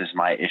Venus is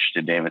my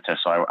Ishta Devata,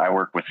 so I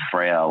work with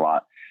Freya a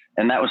lot,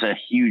 and that was a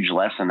huge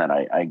lesson that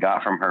I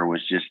got from her,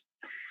 was just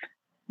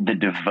the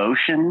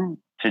devotion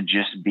to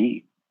just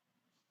be.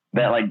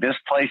 That like this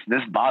place,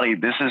 this body,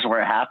 this is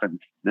where it happens.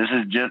 This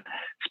is just,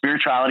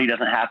 spirituality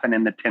doesn't happen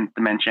in the 10th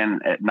dimension.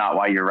 Not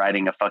while you're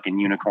riding a fucking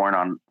unicorn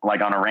on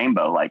a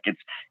rainbow. Like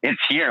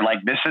it's here.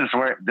 Like this is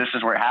where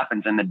it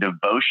happens. And the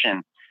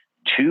devotion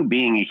to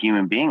being a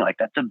human being, like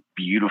that's a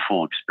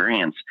beautiful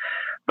experience.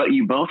 But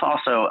you both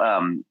also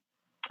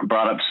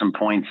brought up some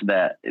points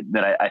that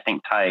I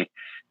think tie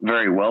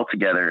very well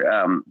together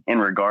in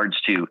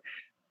regards to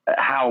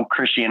how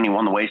Christianity,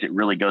 one of the ways it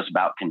really goes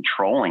about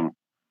controlling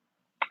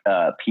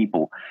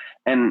people.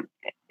 And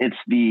it's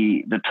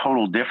the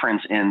total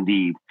difference in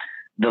the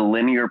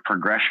linear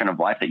progression of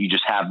life, that you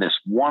just have this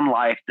one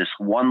life, this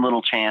one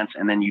little chance,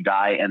 and then you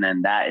die. And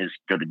then that is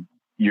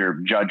you're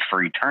judged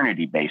for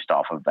eternity based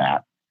off of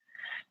that.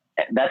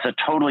 That's a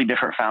totally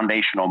different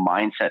foundational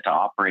mindset to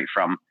operate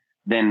from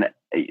than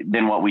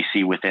what we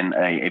see within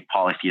a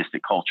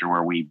polytheistic culture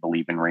where we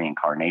believe in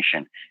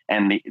reincarnation,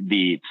 and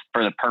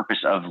for the purpose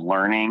of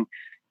learning,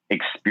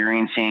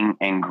 experiencing,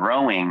 and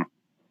growing,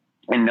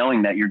 and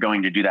knowing that you're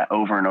going to do that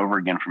over and over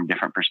again from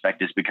different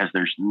perspectives, because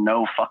there's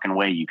no fucking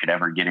way you could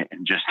ever get it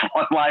in just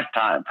one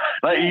lifetime.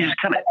 Like, you just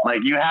kind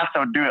of you have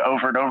to do it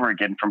over and over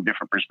again from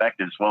different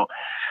perspectives. Well,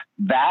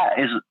 that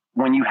is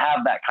when you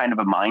have that kind of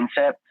a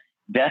mindset,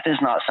 death is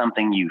not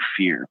something you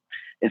fear.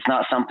 It's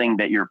not something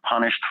that you're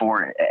punished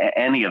for,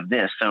 any of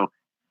this. So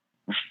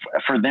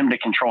for them to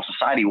control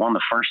society, one of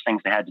the first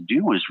things they had to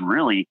do was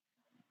really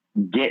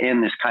get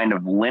in this kind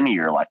of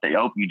linear, like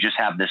you just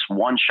have this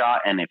one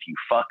shot, and if you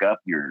fuck up,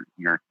 you're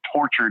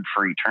tortured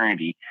for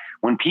eternity.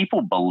 When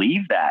people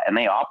believe that and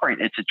they operate,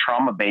 it's a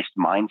trauma-based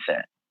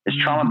mindset. It's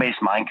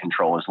trauma-based mind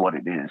control is what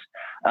it is.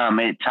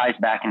 It ties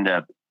back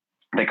into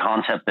the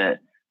concept that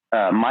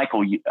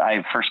Michael,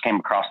 I first came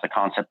across the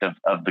concept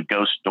of the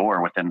ghost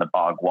door within the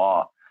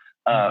Bagua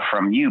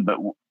from you, but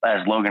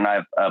as Logan and I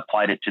have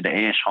applied it to the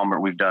AISH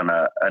Homer, we've done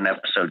an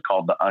episode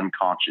called the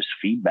unconscious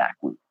feedback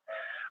loop,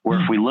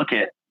 where if we look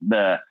at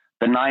the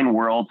 9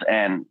 worlds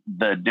and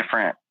the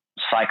different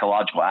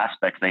psychological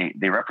aspects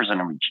they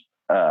represent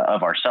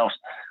of ourselves,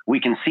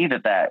 we can see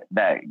that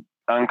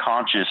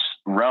unconscious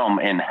realm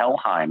in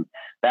Helheim,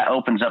 that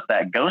opens up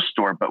that ghost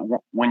door. But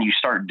when you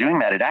start doing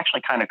that, it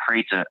actually kind of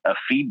creates a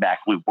feedback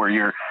loop where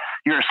you're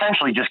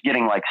essentially just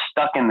getting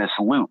stuck in this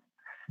loop,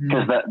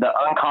 because the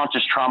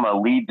unconscious trauma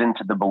leads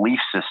into the belief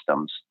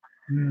systems.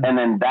 And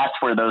then that's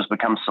where those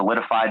become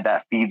solidified.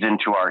 That feeds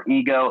into our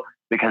ego.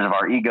 Because of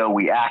our ego,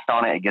 we act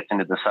on it. It gets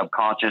into the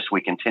subconscious. We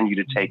continue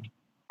to take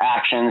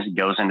actions. It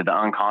goes into the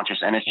unconscious.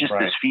 And it's just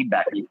this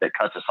feedback loop that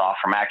cuts us off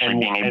from actually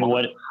being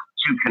able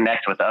to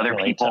connect with other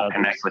people,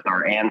 connect with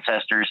our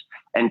ancestors,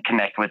 and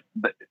connect with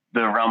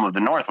the realm of the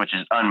north, which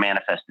is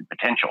unmanifested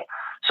potential.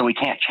 So we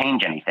can't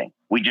change anything.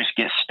 We just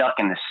get stuck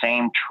in the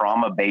same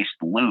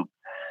trauma-based loop.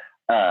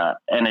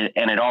 And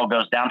it all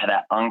goes down to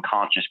that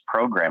unconscious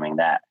programming,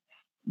 that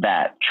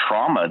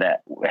trauma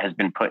that has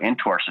been put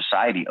into our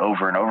society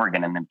over and over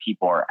again. And then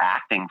people are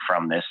acting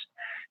from this,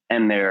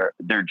 and they're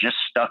just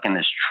stuck in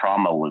this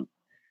trauma loop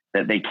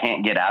that they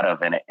can't get out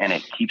of. And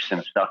it keeps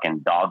them stuck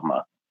in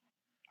dogma.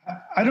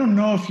 I don't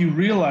know if you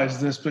realize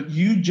this, but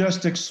you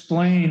just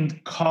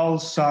explained Kal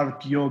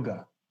Sarp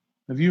Yoga.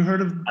 Have you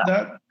heard of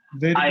that?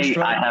 I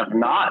have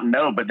not,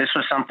 no, but this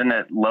was something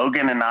that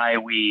Logan and I,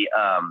 we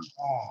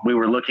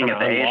were looking at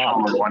the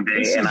AISH one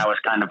day, and I was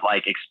kind of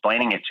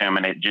explaining it to him,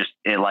 and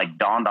it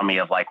dawned on me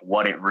of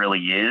what it really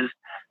is.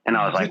 And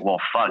I was like, well,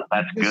 fuck,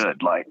 that's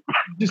good.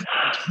 Just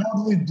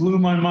totally blew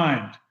my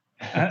mind.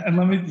 And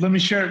let me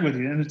share it with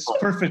you. And it's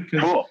perfect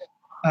because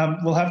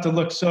we'll have to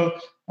look. So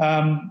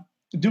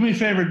do me a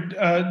favor.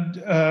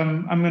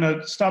 I'm going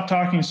to stop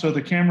talking so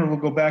the camera will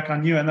go back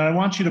on you. And then I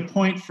want you to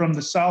point from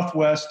the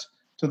southwest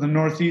to the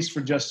northeast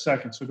for just a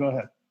second. So go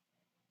ahead.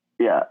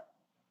 Yeah.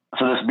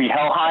 So this would be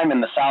Helheim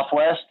in the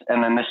southwest,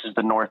 and then this is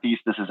the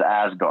northeast. This is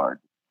Asgard.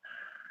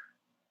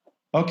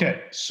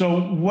 Okay.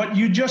 So what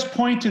you just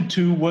pointed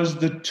to was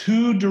the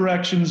 2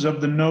 directions of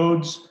the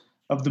nodes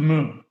of the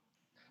moon.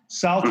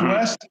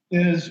 Southwest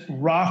is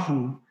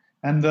Rahu,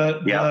 and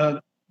the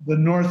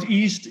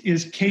northeast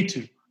is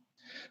Ketu.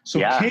 So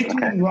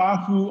Ketu and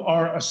Rahu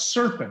are a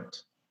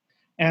serpent.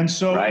 And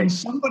so in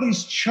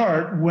somebody's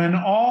chart, when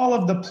all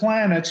of the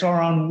planets are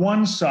on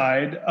one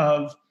side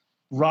of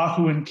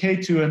Rahu and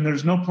Ketu and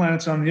there's no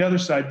planets on the other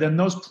side, then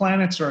those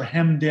planets are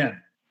hemmed in.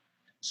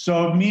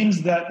 So it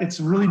means that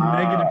it's a really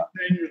negative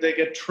thing, or they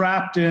get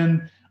trapped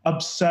in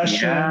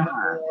obsession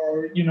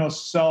or,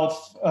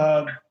 self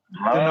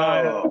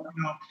denial.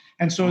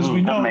 And so as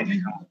we know,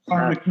 these are the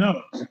karmic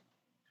nodes.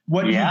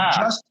 What you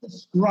just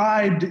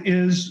described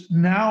is,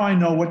 now I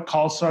know what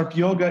Kal Sarp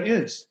Yoga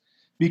is.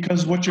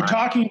 Because what you're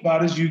talking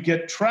about is you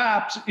get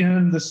trapped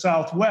in the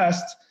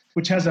southwest,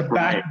 which has a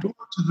back door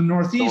to the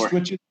northeast,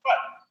 which is what?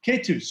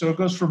 Ketu. So it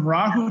goes from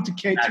Rahu to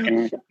Ketu.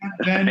 And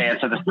then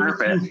you go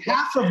through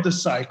half of the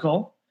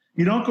cycle.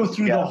 You don't go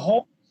through the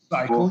whole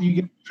cycle.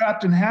 You get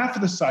trapped in half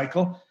of the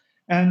cycle.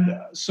 And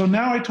so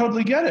now I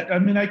totally get it. I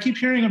mean, I keep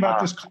hearing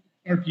about this Kal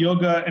Sarp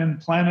Yoga and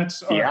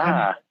planets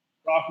are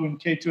Rahu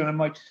and Ketu. And I'm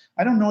like,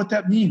 I don't know what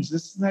that means.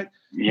 That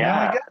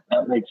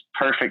makes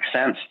perfect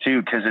sense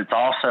too, because it's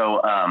also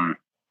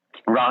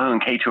Rahu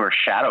and Ketu are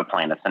shadow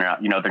planets. They're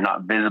not, they're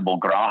not visible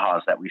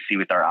grahas that we see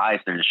with our eyes.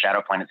 They're the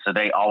shadow planets, so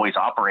they always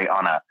operate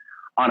on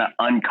on an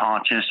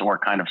unconscious or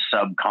kind of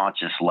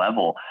subconscious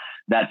level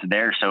that's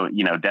there. So,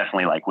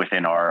 definitely like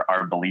within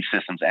our belief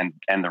systems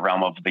and the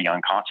realm of the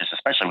unconscious,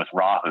 especially with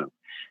Rahu,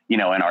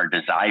 and our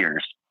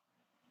desires.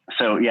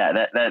 So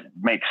yeah, that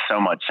makes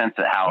so much sense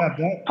that how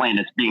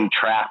planets being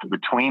trapped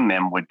between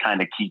them would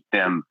kind of keep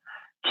them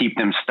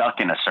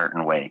stuck in a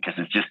certain way, because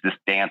it's just this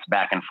dance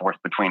back and forth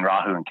between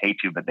Rahu and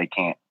Ketu, but they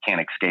can't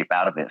escape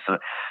out of it. So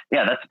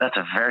yeah, that's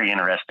a very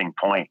interesting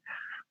point.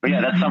 But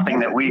yeah, that's something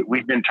that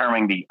we've been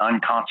terming the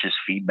unconscious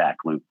feedback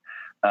loop.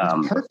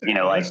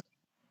 Perfect.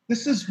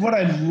 This is what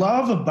I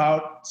love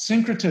about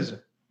syncretism,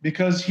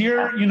 because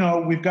here,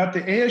 we've got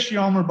the Esh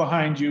Yalmer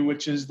behind you,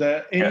 which is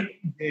the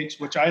 8 gates,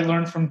 which I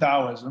learned from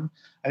Taoism.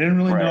 I didn't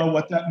really know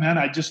what that meant.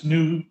 I just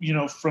knew,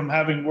 from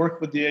having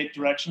worked with the 8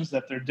 directions,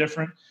 that they're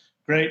different.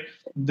 Great.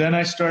 Then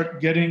I start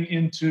getting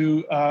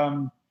into,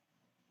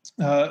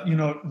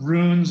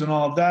 runes and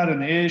all of that,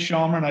 and the Esh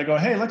Yalmer, and I go,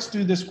 hey, let's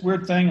do this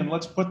weird thing, and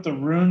let's put the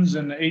runes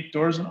in the 8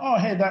 doors, and oh,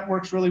 hey, that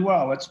works really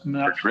well. Works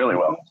really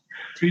well.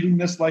 Treating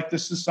this like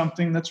this is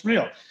something that's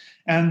real.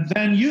 And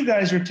then you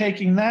guys are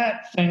taking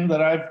that thing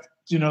that I've,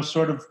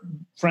 sort of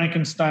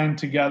Frankenstein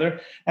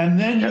together. And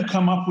then you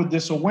come up with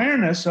this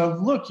awareness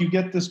of, look, you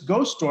get this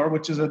ghost door,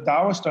 which is a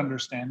Taoist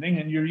understanding,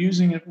 and you're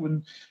using it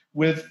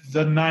with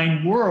the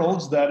 9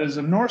 worlds, that is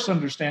a Norse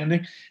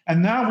understanding.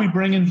 And now we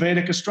bring in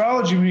Vedic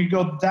astrology, and we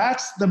go,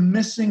 that's the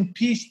missing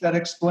piece that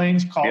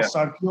explains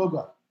Kalsark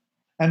Yoga.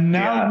 And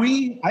now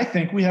I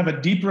think we have a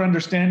deeper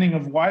understanding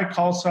of why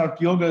Kalsark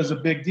Yoga is a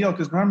big deal,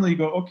 because normally you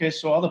go, okay,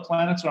 so all the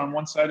planets are on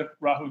one side of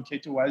Rahu and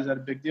Ketu. Why is that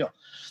a big deal?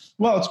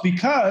 Well, it's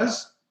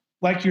because,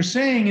 like you're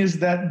saying, is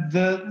that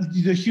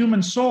the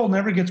human soul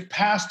never gets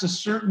past a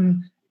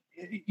certain,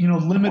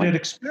 limited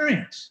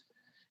experience.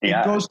 It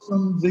goes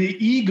from the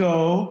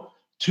ego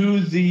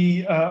to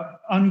the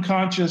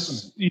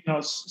unconscious,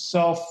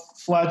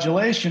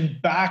 self-flagellation,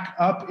 back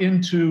up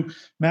into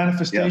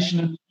manifestation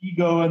in the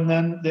ego, and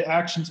then the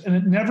actions. And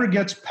it never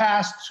gets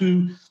past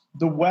to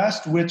the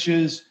West, which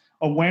is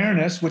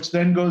awareness, which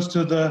then goes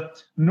to the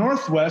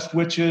Northwest,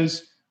 which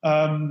is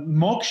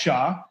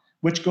moksha,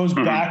 which goes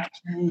back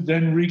to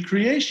then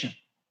recreation.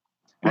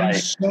 Right.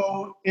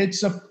 And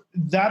so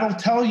that'll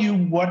tell you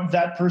what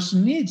that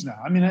person needs now.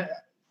 I mean,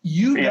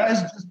 you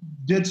guys just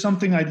did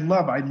something I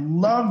love. I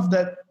love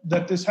that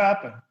this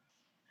happened,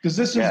 because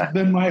this has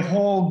been my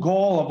whole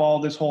goal of all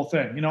this whole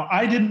thing.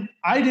 I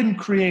didn't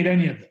create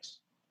any of this.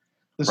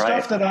 The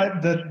stuff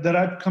that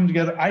I've come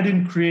together, I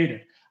didn't create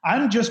it.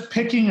 I'm just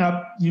picking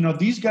up,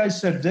 these guys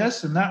said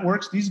this and that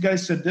works. These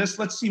guys said this.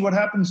 Let's see what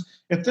happens.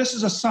 If this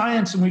is a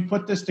science and we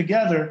put this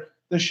together,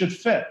 this should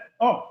fit.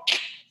 Oh,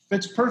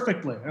 fits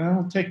perfectly. And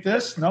we'll take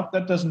this. Nope,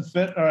 that doesn't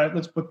fit. All right,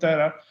 let's put that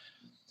out.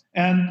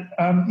 And,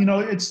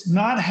 it's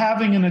not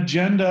having an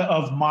agenda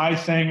of my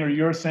thing or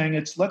your thing.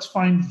 It's let's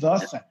find the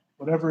thing,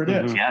 whatever it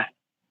is. Yeah.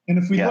 And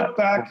if we look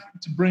back,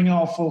 to bring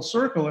all full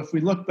circle, if we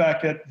look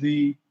back at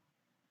the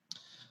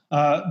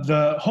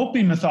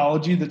Hopi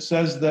mythology that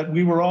says that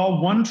we were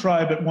all one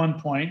tribe at one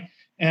point,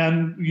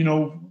 and,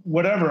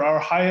 whatever, our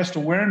highest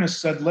awareness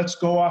said, let's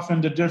go off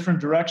into different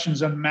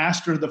directions and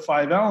master the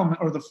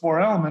 4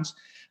 elements.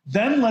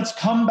 Then let's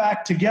come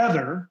back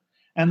together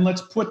and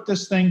let's put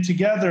this thing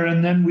together,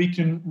 and then we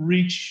can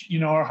reach,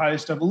 our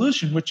highest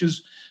evolution, which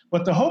is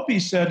what the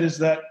Hopi said, is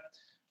that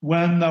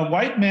when the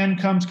white man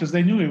comes, because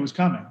they knew he was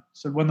coming.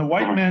 So when the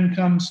white man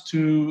comes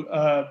to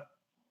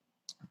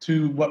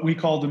what we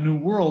call the New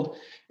World,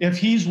 if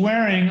he's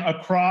wearing a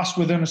cross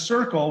within a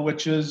circle,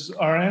 which is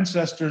our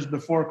ancestors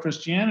before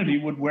Christianity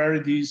would wear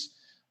these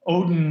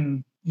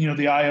Odin,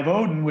 the Eye of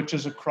Odin, which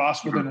is a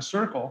cross within a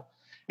circle.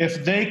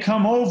 If they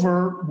come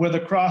over with a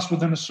cross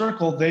within a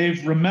circle,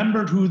 they've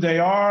remembered who they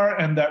are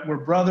and that we're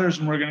brothers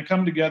and we're going to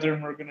come together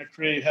and we're going to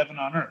create heaven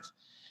on earth.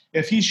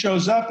 If he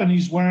shows up and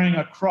he's wearing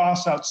a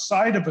cross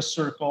outside of a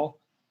circle,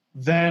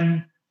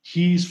 then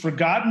he's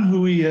forgotten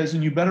who he is,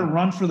 and you better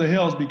run for the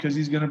hills, because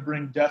he's going to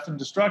bring death and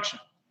destruction.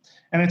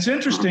 And it's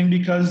interesting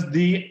because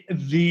the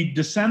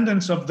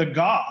descendants of the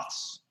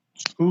Goths,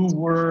 who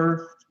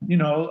were,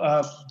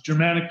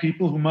 Germanic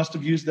people who must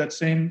have used that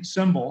same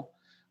symbol,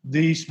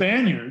 the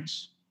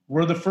Spaniards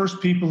were the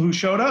first people who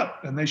showed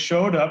up, and they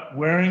showed up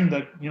wearing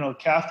the,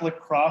 Catholic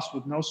cross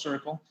with no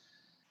circle.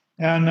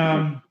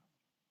 And,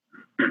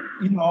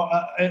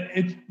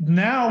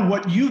 now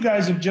what you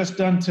guys have just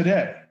done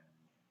today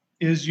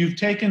is you've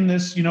taken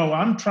this,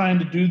 I'm trying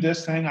to do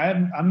this thing.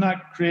 I'm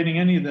not creating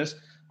any of this.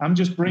 I'm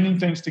just bringing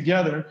things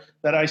together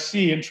that I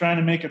see and trying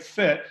to make it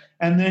fit.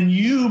 And then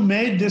you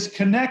made this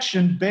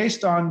connection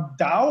based on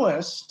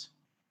Taoist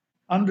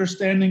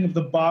understanding of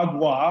the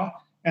Bagua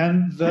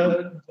and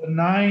the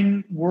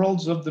 9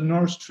 worlds of the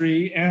Norse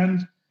tree.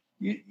 And,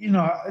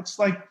 it's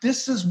like,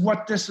 this is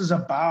what this is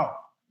about.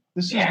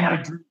 This is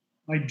my dream.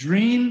 My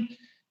dream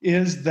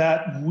is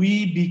that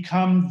we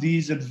become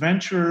these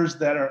adventurers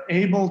that are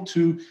able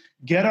to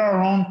get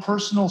our own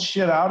personal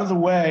shit out of the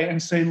way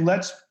and say,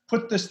 let's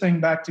put this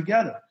thing back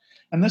together.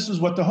 And this is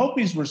what the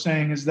Hopis were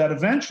saying, is that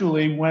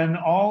eventually when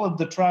all of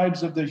the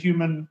tribes of the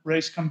human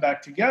race come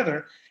back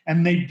together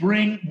and they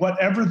bring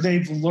whatever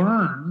they've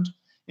learned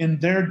in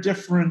their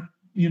different,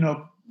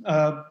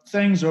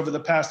 things over the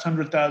past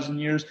 100,000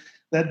 years,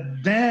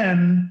 that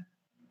then,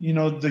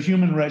 the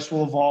human race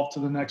will evolve to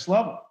the next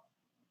level.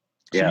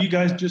 So you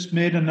guys just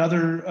made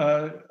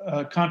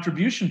another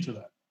contribution to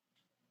that.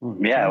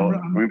 Yeah,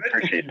 So we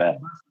appreciate that.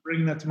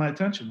 Bringing that to my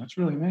attention. That's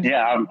really amazing.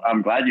 Yeah,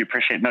 I'm glad you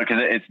appreciate it. No,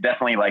 because it's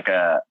definitely like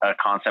a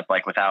concept,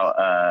 like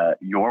without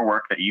your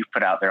work that you've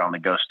put out there on the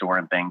Ghost Store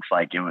and things,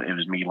 like it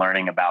was me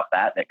learning about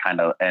that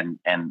kind of, and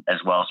as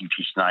well as you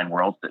teach 9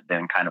 worlds, that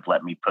then kind of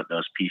let me put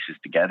those pieces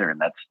together.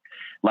 And that's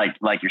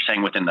like you're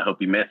saying within the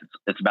Hopi myth,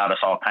 it's about us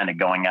all kind of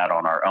going out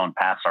on our own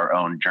paths, our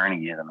own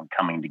journey, and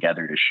coming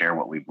together to share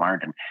what we've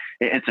learned. And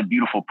it's a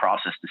beautiful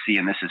process to see.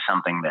 And this is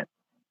something that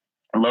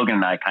Logan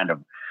and I kind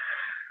of,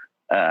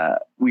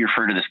 we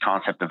refer to this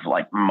concept of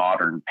like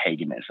modern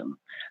paganism,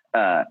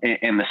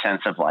 in the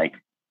sense of like,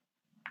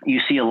 you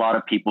see a lot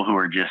of people who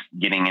are just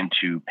getting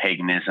into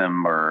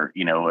paganism, or,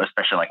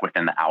 especially like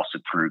within the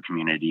Asatru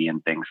community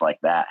and things like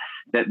that,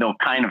 that they'll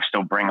kind of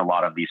still bring a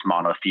lot of these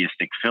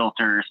monotheistic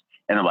filters,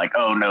 and they're like,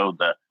 oh no,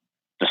 the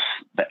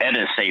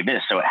Eddas say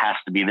this, so it has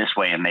to be this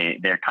way. And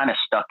they're kind of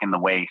stuck in the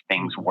way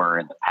things were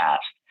in the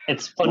past.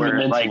 It's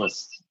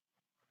fundamentalist.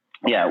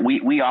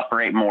 We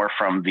operate more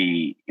from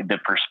the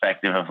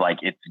perspective of like,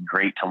 it's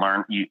great to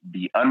learn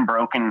the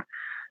unbroken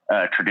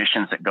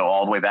traditions that go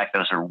all the way back.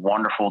 Those are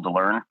wonderful to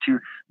learn to,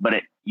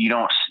 but you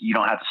don't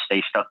have to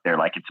stay stuck there.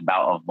 Like it's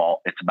about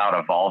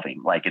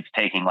evolving. Like it's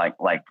taking like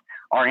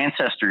our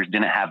ancestors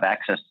didn't have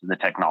access to the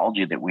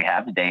technology that we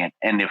have today.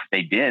 And if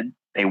they did,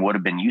 they would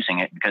have been using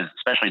it, because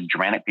especially the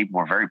Germanic people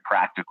were very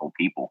practical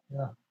people.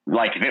 Yeah.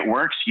 Like if it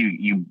works,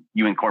 you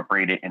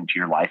incorporate it into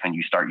your life and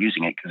you start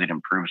using it because it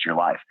improves your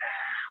life.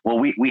 Well,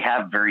 we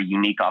have very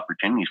unique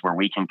opportunities where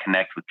we can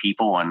connect with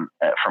people and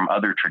from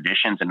other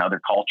traditions and other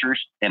cultures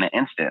in an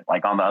instant.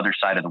 Like on the other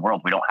side of the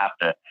world, we don't have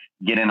to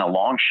get in a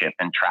long ship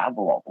and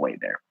travel all the way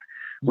there.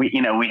 We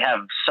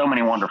have so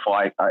many wonderful.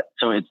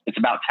 So it's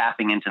about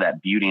tapping into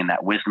that beauty and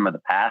that wisdom of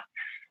the past,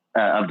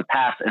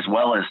 as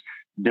well as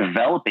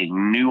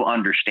developing new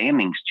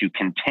understandings to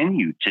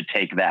continue to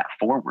take that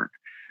forward.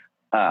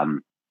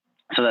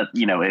 So that,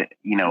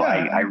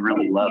 I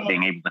really love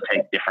being able to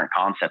take different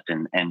concepts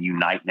and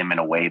unite them in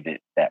a way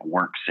that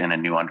works in a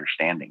new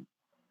understanding.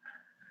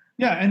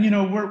 Yeah. And,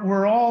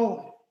 we're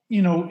all,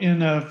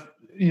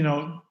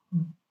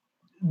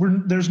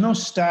 there's no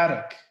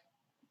static.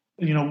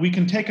 We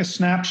can take a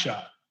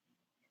snapshot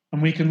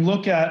and we can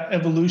look at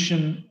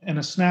evolution in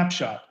a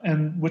snapshot,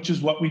 and which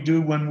is what we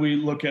do when we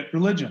look at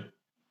religion,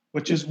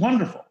 which is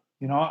wonderful.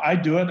 I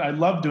do it. I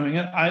love doing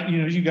it.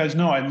 You guys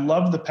know, I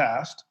love the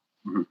past.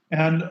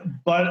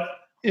 But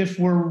if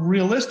we're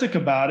realistic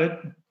about it,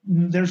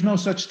 there's no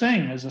such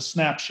thing as a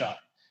snapshot.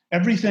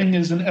 Everything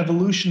is an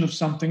evolution of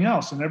something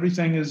else, and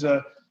everything is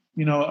a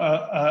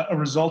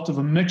result of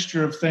a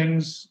mixture of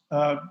things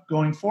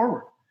going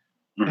forward.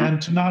 Mm-hmm.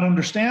 And to not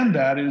understand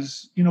that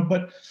is,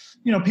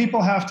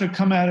 people have to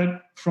come at it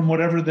from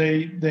whatever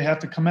they have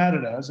to come at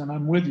it as. And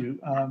I'm with you.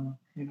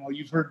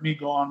 You've heard me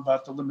go on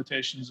about the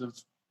limitations of,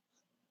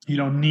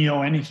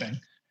 neo anything.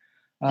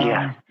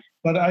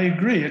 But I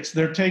agree.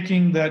 They're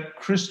taking that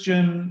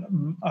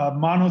Christian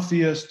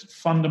monotheist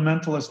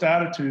fundamentalist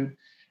attitude,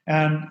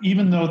 and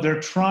even though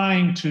they're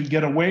trying to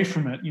get away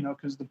from it,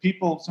 because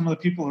some of the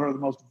people who are the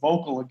most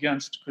vocal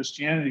against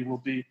Christianity will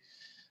be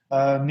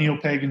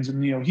neo-pagans and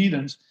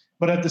neo-heathens,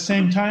 but at the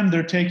same time,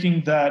 they're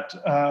taking that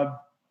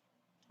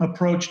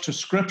approach to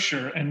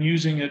Scripture and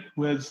using it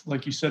with,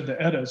 like you said,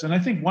 the Eddas. And I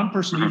think one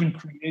person even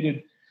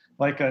created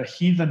like a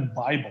heathen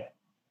Bible.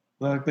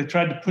 Like they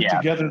tried to put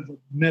together the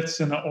myths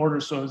in an order,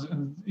 the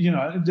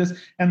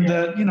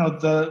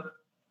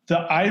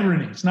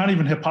irony. It's not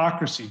even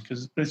hypocrisy,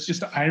 because it's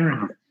just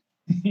irony.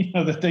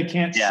 That they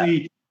can't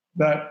see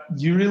that.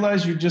 Do you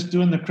realize you're just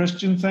doing the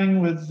Christian thing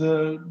with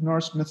the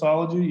Norse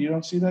mythology? You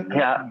don't see that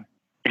yet?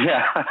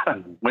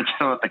 Which is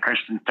what the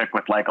Christians took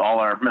with like all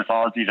our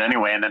mythologies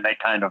anyway, and then they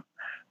kind of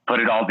put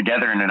it all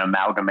together in an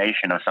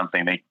amalgamation of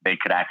something they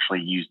could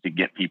actually use to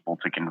get people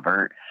to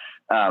convert.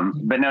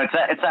 But no,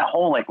 it's that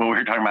whole, like what we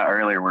were talking about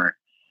earlier, where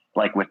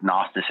like with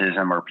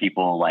Gnosticism or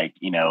people like,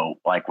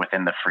 like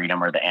within the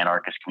freedom or the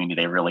anarchist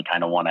community, they really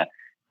kind of want to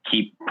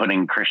keep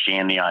putting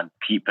Christianity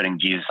keep putting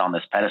Jesus on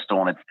this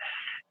pedestal. And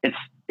it's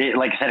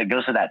like I said, it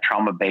goes to that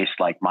trauma-based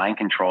like mind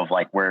control of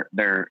like where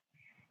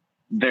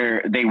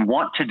they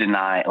want to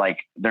deny, like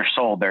their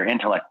soul, their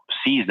intellect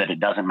sees that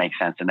it doesn't make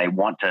sense and they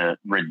want to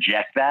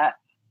reject that.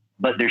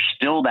 But there's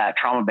still that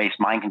trauma-based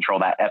mind control,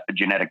 that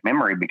epigenetic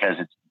memory, because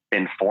it's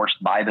been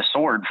forced by the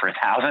sword for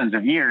thousands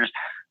of years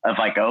of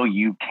like, oh,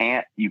 you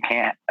can't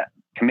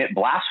commit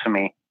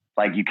blasphemy.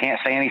 Like you can't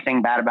say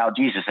anything bad about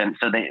Jesus. And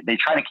so they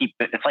try to keep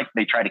it's like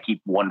they try to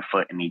keep one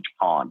foot in each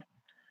pond.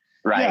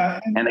 Right. Yeah,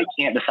 and they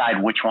can't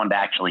decide which one to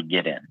actually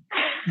get in.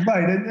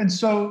 Right. And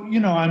so,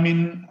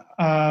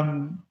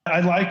 I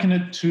liken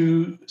it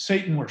to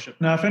Satan worship.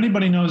 Now, if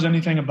anybody knows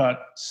anything about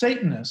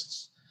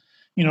Satanists,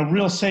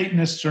 real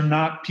Satanists are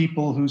not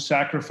people who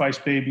sacrifice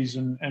babies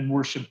and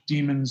worship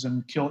demons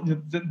and kill.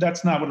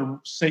 That's not what a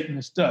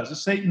Satanist does. A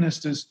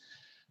Satanist is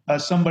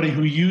somebody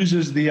who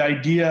uses the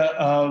idea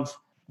of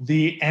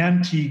the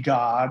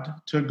anti-God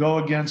to go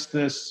against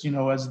this,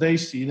 as they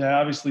see. They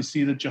obviously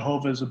see that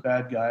Jehovah is a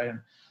bad guy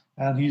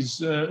and he's,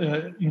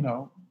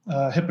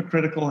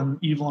 hypocritical and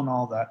evil and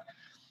all that.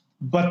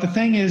 But the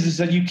thing is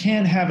that you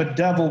can't have a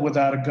devil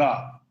without a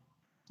God.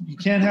 You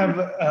can't have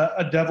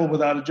a devil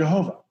without a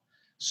Jehovah.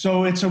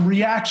 So it's a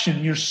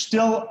reaction. You're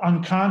still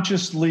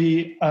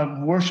unconsciously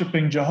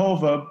worshiping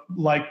Jehovah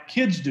like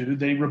kids do.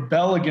 They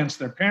rebel against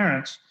their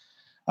parents.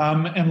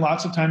 And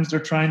lots of times they're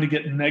trying to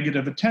get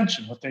negative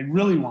attention. What they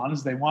really want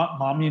is they want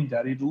mommy and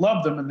daddy to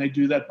love them, and they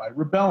do that by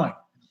rebelling.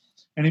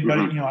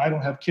 Anybody, I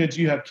don't have kids,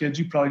 you have kids,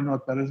 you probably know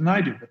it better than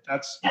I do, but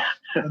that's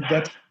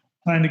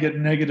trying to get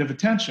negative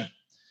attention.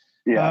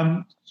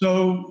 Yeah.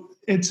 So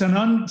it's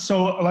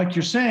so like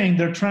you're saying,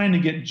 they're trying to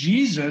get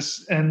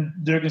Jesus, and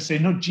they're going to say,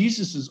 no,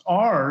 Jesus is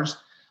ours.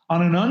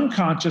 On an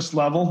unconscious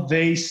level,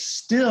 they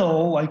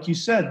still, like you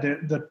said,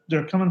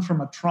 they're coming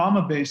from a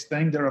trauma-based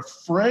thing. They're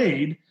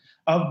afraid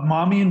of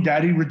mommy and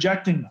daddy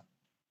rejecting them.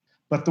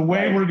 But the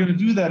way we're going to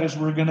do that is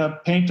we're going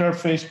to paint our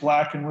face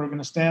black, and we're going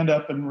to stand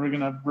up, and we're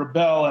going to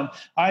rebel, and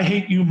I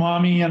hate you,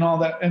 mommy, and all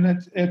that. And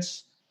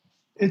it's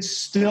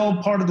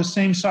still part of the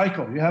same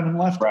cycle. You haven't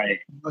left. Right.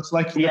 It's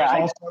like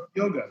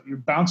yoga. You're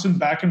bouncing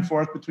back and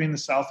forth between the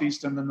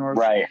southeast and the north.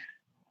 Right.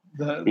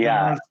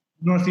 The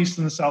northeast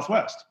and the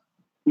southwest.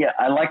 Yeah,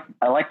 I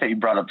like that you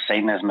brought up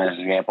Satanism as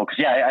an example,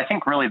 because I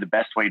think really the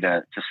best way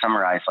to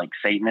summarize like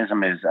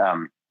Satanism is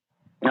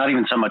not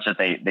even so much that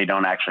they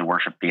don't actually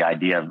worship the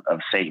idea of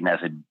Satan as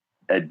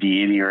a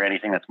deity or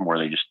anything. That's more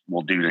they just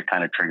will do to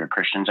kind of trigger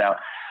Christians out.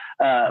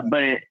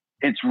 But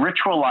it's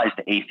ritualized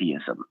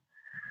atheism.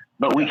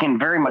 But we can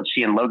very much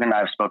see, and Logan and I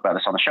have spoke about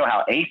this on the show,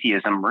 how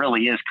atheism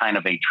really is kind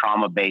of a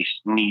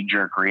trauma-based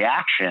knee-jerk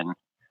reaction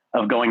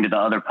of going to the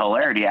other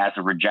polarity as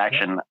a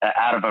rejection,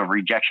 out of a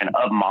rejection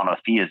of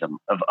monotheism,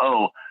 of,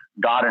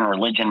 God and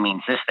religion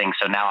means this thing,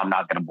 so now I'm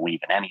not going to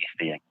believe in any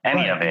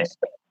of it,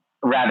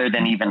 rather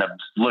than even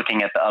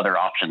looking at the other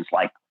options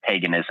like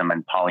paganism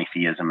and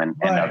polytheism and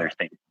other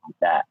things like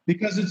that.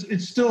 Because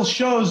it still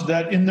shows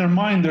that in their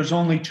mind there's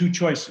only two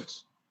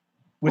choices,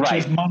 which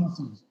is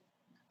monotheism.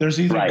 There's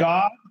either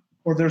God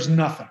or there's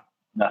nothing.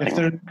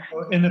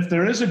 If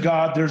there is a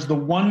God, there's the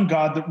one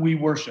God that we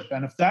worship.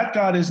 And if that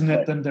God isn't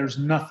it, then there's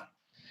nothing.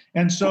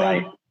 And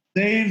so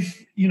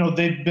they've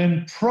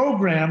been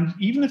programmed,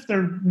 even if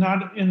they're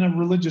not in a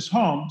religious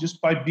home,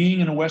 just by being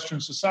in a Western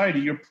society,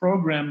 you're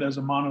programmed as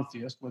a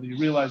monotheist, whether you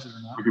realize it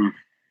or not. Mm-hmm.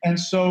 And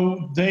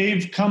so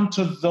they've come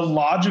to the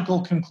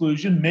logical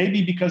conclusion,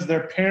 maybe because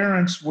their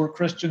parents were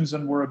Christians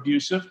and were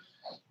abusive.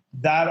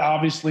 That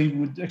obviously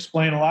would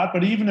explain a lot,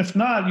 but even if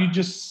not, you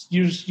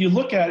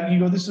look at it and you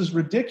go, this is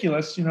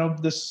ridiculous.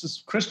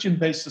 This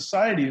Christian-based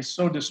society is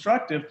so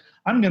destructive.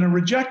 I'm going to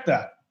reject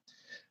that.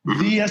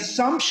 The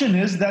assumption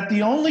is that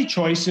the only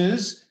choice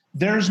is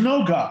there's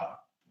no God,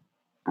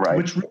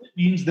 which really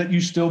means that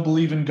you still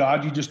believe in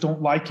God. You just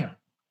don't like him.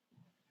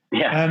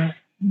 Yeah.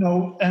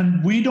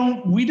 And we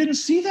didn't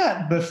see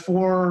that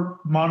before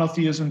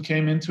monotheism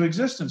came into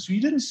existence. You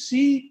didn't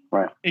see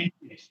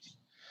atheists.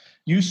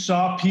 You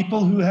saw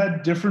people who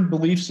had different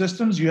belief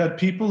systems. You had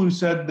people who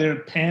said they're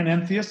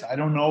panentheists. I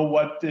don't know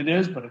what it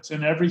is, but it's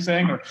in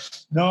everything. Or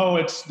no,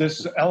 it's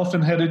this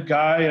elephant-headed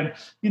guy. And,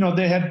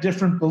 they had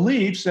different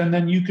beliefs. And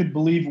then you could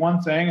believe one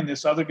thing and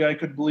this other guy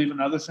could believe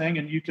another thing.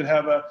 And you could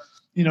have a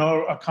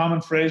common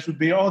phrase would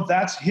be,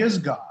 that's his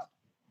God.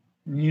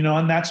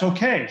 And that's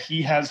okay.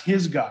 He has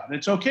his God.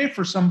 It's okay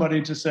for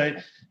somebody to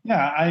say,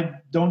 I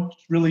don't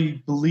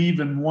really believe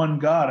in one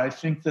God. I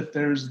think that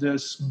there's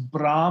this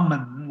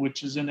Brahman,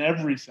 which is in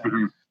everything.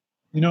 Mm-hmm.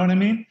 You know what I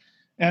mean?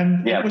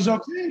 And it was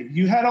okay.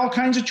 You had all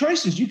kinds of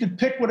choices. You could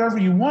pick whatever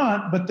you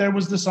want, but there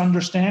was this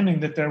understanding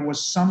that there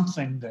was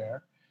something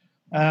there.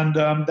 And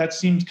that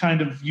seemed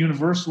kind of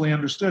universally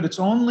understood. It's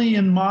only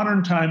in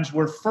modern times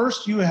where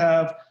first you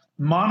have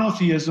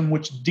monotheism,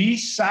 which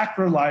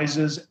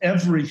desacralizes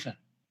everything.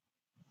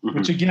 Mm-hmm.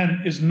 Which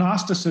again is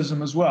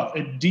Gnosticism as well.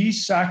 It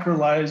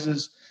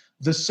desacralizes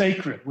the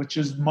sacred, which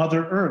is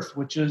Mother Earth,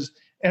 which is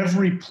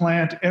every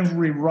plant,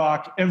 every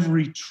rock,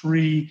 every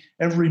tree,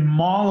 every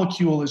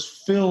molecule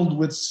is filled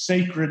with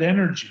sacred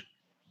energy.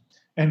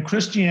 And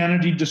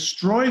Christianity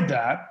destroyed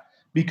that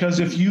because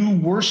if you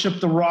worship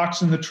the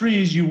rocks and the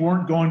trees, you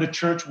weren't going to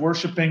church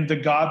worshiping the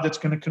God that's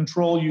going to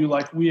control you,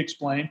 like we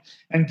explained,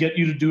 and get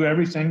you to do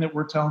everything that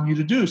we're telling you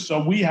to do.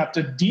 So we have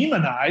to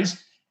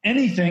demonize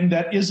anything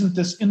that isn't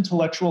this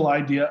intellectual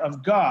idea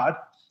of God.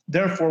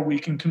 Therefore, we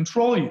can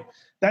control you.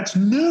 That's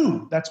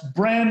new. That's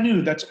brand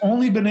new. That's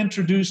only been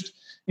introduced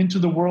into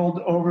the world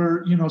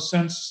over,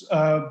 since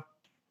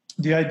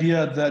the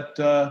idea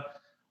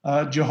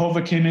that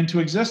Jehovah came into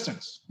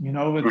existence.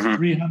 It's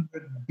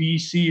 300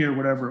 BC or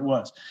whatever it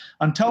was.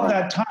 Until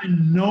that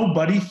time,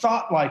 nobody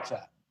thought like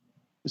that.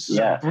 This is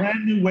a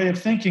brand new way of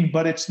thinking,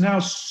 but it's now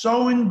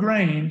so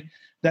ingrained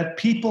that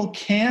people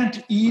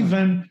can't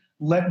even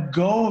let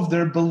go of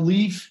their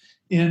belief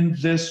in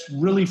this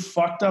really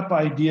fucked up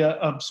idea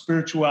of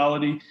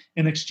spirituality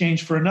in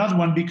exchange for another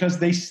one, because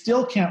they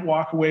still can't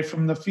walk away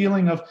from the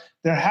feeling of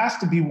there has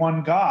to be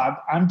one God.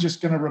 I'm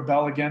just going to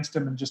rebel against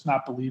him and just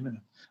not believe in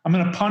him. I'm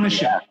going to punish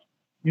him.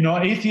 You know,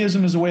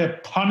 atheism is a way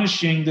of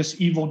punishing this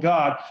evil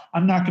God.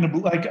 I'm not going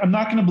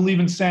to believe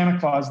in Santa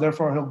Claus,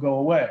 therefore he'll go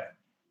away.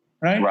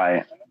 Right?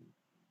 Right.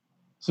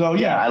 So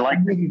I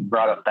like that you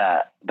brought up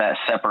that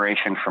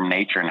separation from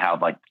nature and how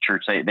like the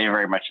church they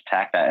very much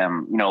attack that.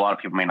 You know, a lot of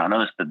people may not know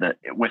this, but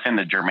within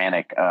the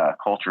Germanic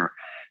culture,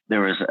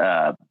 there was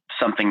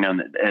something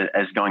known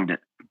as going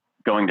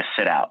to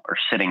sit out or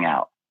sitting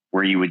out,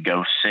 where you would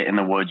go sit in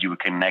the woods, you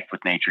would connect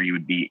with nature, you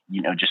would be,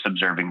 you know, just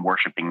observing,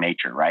 worshiping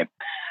nature, right?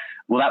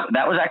 Well,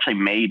 that was actually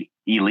made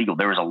illegal.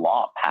 There was a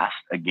law passed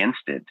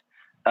against it.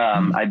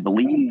 I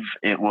believe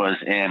it was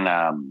in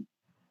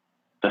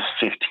the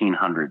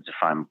 1500s, if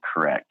I'm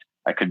correct.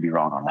 I could be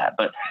wrong on that,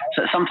 but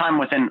sometime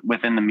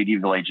within the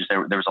medieval ages,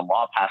 there was a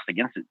law passed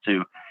against it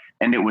too,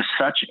 and it was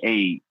such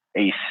a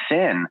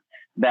sin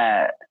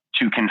that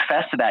to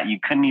confess to that, you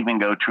couldn't even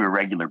go to a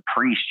regular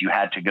priest. You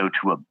had to go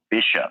to a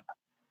bishop.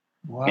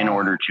 Wow. In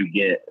order to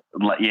get,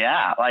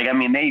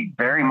 they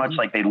very much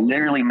they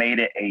literally made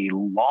it a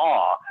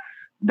law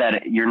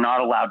that you're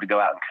not allowed to go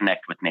out and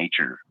connect with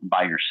nature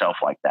by yourself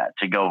like that,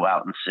 to go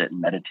out and sit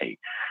and meditate.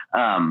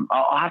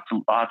 I'll have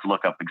to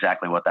look up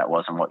exactly what that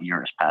was and what year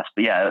has passed.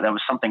 But yeah, that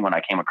was something when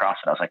I came across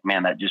it, I was like,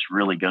 man, that just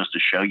really goes to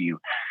show you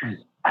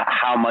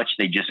how much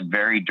they just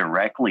very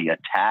directly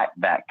attack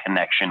that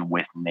connection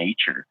with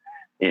nature.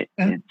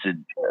 It's a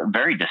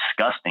very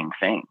disgusting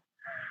thing.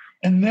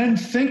 And then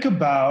think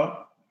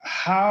about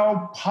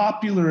how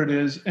popular it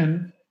is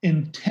and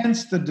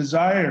intense the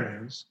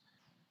desire is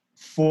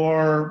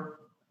for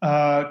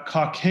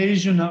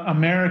Caucasian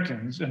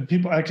Americans and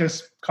people, I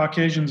guess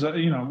Caucasians,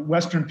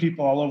 Western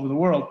people all over the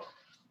world,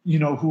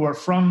 who are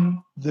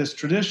from this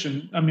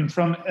tradition. I mean,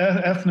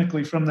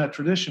 ethnically from that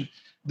tradition,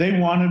 they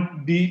want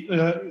to be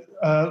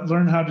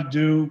learn how to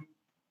do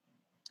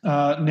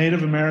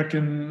Native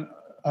American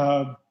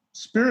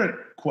spirit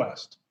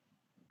quest.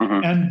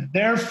 Mm-hmm. And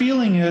their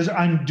feeling is,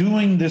 I'm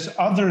doing this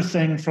other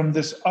thing from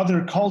this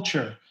other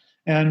culture.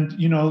 And,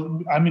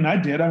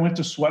 I went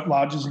to sweat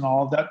lodges and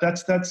all of that.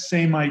 That's that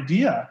same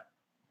idea.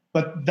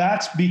 But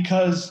that's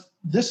because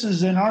this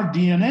is in our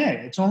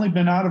DNA. It's only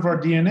been out of our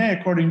DNA,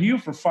 according to you,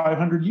 for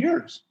 500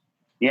 years.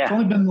 Yeah. It's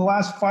only been the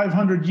last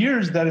 500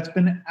 years that it's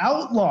been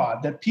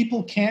outlawed, that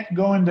people can't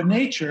go into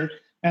nature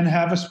and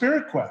have a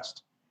spirit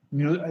quest.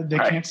 They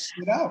can't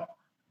sit out.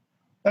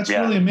 That's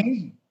really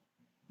amazing.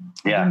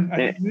 Yeah. I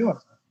didn't realize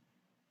that.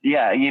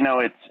 Yeah,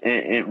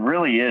 it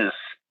really is.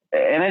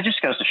 And it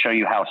just goes to show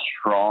you how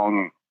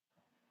strong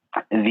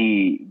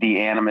the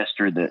animist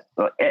or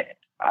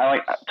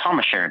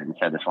Thomas Sheridan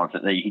said this once,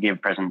 that he gave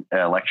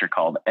a lecture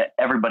called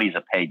 "Everybody's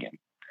a Pagan,"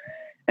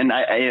 and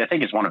I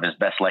think it's one of his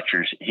best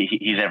lectures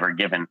he's ever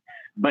given.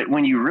 But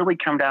when you really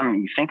come down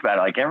and you think about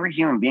it, like every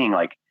human being,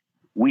 like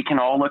we can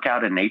all look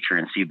out at nature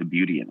and see the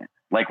beauty in it.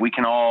 Like we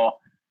can all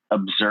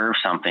observe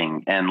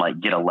something and like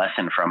get a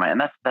lesson from it. And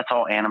that's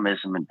all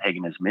animism and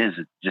paganism is.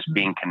 It's just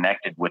being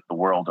connected with the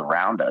world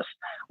around us.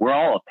 We're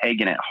all a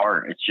pagan at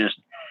heart.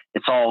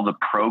 It's all the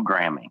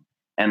programming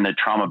and the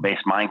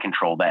trauma-based mind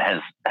control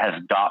that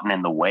has gotten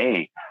in the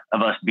way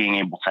of us being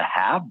able to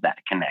have that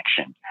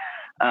connection.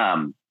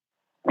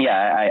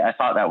 I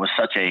thought that was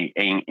such a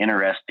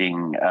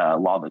interesting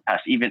law that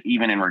passed,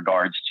 even in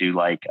regards to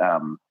like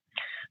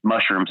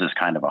mushrooms is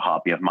kind of a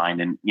hobby of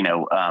mine. And,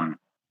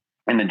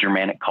 in the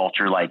Germanic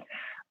culture, like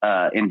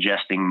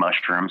ingesting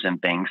mushrooms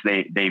and things,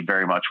 it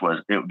very much was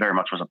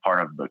a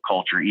part of the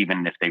culture,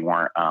 even if they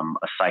weren't a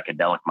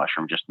psychedelic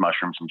mushroom. Just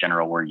mushrooms in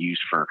general were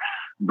used for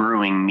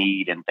brewing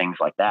mead and things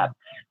like that.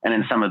 And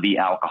in some of the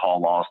alcohol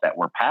laws that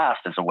were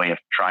passed as a way of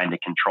trying to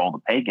control the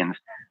pagans,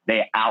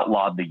 they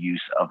outlawed the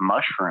use of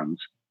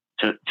mushrooms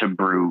to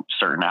brew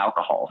certain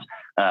alcohols.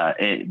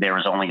 There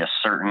was only a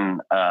certain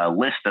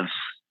list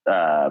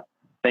of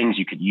things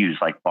you could use,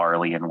 like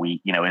barley and wheat,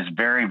 is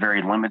very,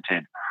 very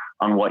limited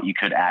on what you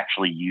could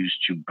actually use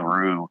to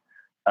brew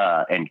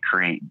and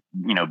create,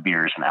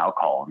 beers and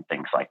alcohol and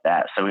things like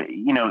that. So,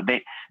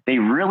 they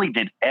really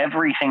did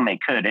everything they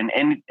could. And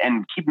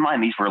keep in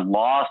mind, these were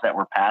laws that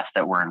were passed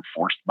that were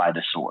enforced by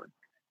the sword,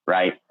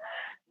 right?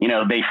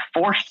 They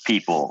forced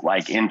people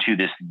like into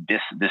this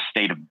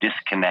state of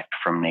disconnect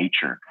from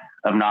nature,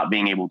 of not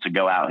being able to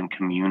go out and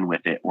commune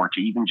with it, or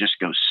to even just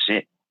go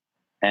sit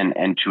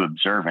and to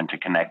observe and to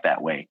connect that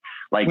way.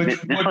 Like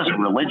this was a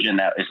religion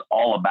that is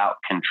all about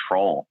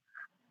control.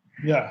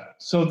 Yeah.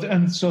 So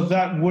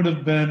that would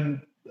have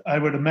been, I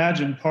would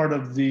imagine, part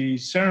of the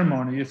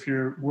ceremony if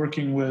you're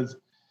working with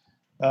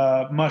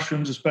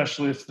mushrooms,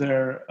 especially if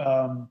they're,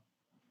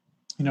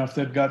 if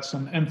they've got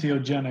some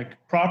entheogenic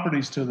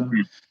properties to them,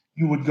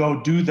 you would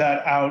go do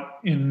that out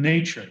in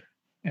nature.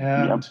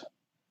 And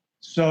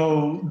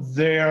so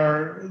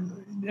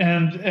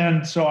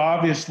so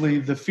obviously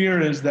the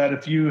fear is that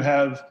if you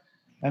have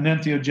an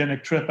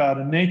entheogenic trip out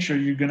in nature,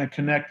 you're going to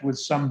connect with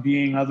some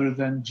being other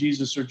than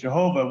Jesus or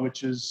Jehovah,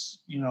 which is,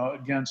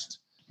 against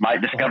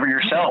Might discover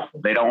yourself.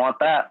 They don't want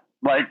that.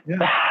 Like,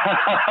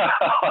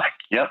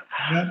 yep.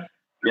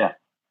 Yeah.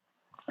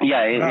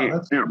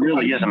 It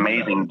really is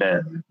amazing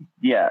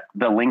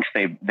the links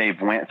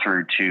they've went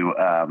through to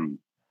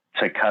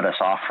cut us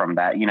off from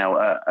that. You know,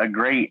 a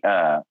great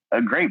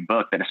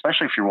book that,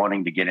 especially if you're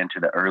wanting to get into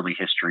the early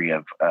history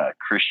of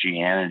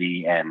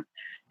Christianity and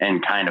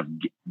kind of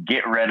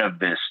get rid of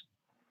this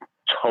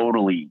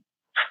totally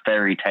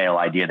fairy tale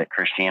idea that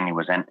Christianity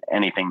was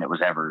anything that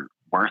was ever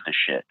worth a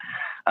shit.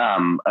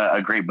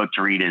 A great book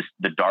to read is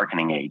The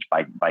Darkening Age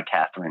by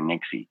Catherine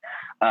Nixie.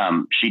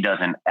 She does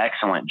an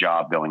excellent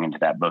job going into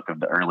that book of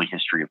the early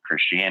history of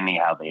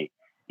Christianity, how they,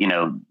 you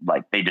know,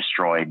 like they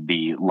destroyed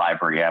the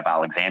Library of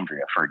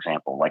Alexandria, for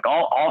example. Like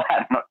all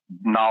that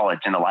knowledge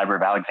in the Library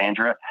of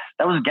Alexandria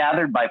that was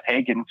gathered by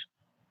pagans.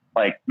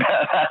 Like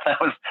that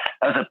was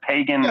a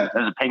pagan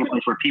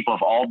place where people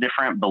of all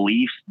different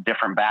beliefs,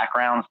 different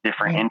backgrounds,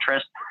 different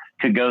interests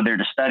could go there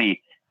to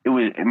study. It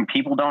was, and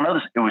people don't know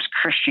this, it was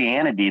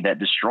Christianity that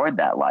destroyed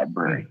that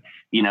library,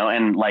 you know.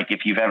 And like,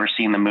 if you've ever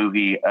seen the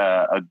movie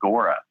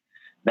Agora,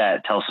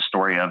 that tells the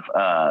story of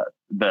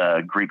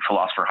the Greek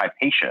philosopher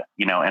Hypatia,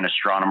 you know, an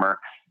astronomer,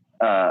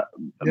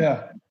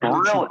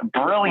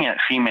 brilliant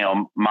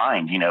female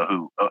mind, you know,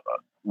 who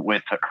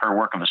with her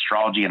work of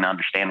astrology and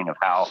understanding of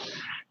how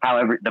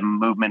the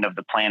movement of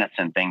the planets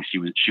and things, she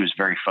was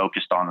very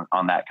focused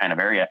on that kind of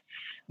area.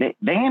 They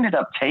ended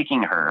up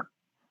taking her,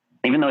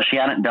 even though she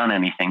hadn't done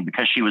anything,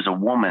 because she was a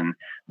woman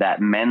that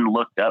men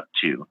looked up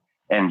to,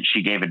 and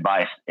she gave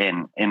advice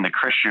in the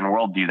Christian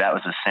worldview. That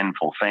was a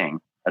sinful thing,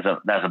 as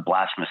a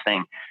blasphemous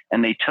thing.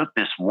 And they took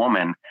this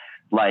woman,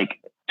 like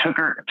took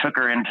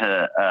her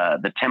into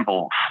the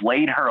temple,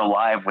 flayed her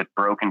alive with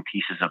broken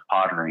pieces of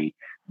pottery,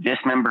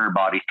 dismembered her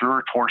body, threw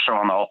her torso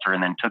on the altar,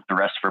 and then took the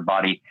rest of her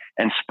body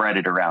and spread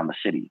it around the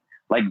city.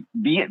 Like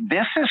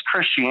this is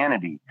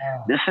Christianity.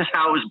 Yeah. This is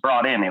how it was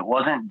brought in. It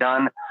wasn't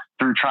done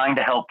through trying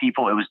to help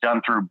people. It was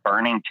done through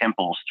burning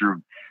temples,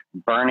 through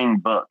burning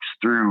books,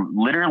 through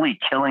literally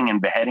killing and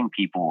beheading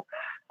people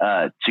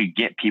to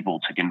get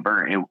people to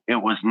convert. It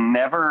was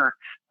never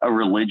a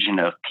religion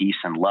of peace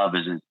and love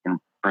as it's been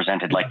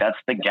presented. Like, that's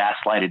the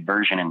gaslighted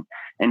version.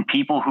 And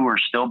people who are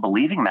still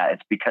believing that,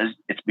 it's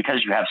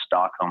because you have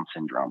Stockholm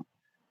syndrome.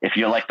 If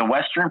you're like, the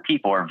Western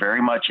people are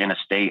very much in a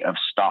state of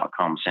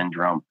Stockholm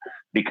syndrome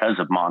because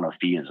of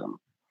monotheism.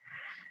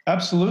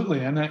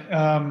 Absolutely. And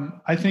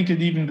I think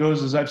it even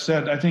goes, as I've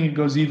said, I think it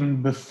goes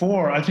even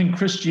before. I think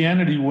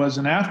Christianity was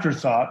an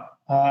afterthought,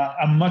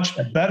 a much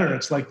better,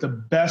 it's like the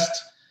best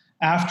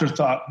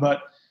afterthought.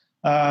 But,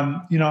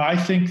 I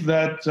think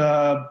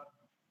that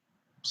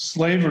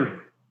slavery,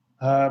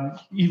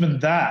 even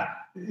that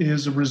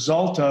is a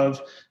result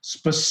of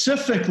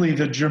specifically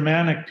the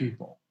Germanic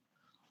people.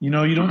 You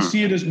don't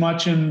see it as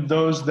much in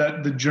those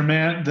that the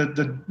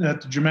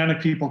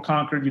Germanic people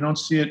conquered. You don't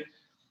see it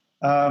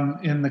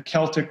in the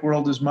Celtic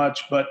world as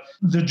much, but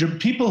the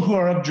people who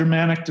are of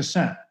Germanic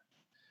descent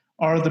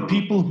are the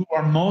people who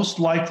are most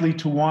likely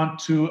to want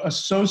to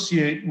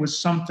associate with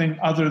something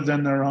other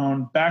than their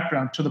own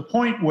background, to the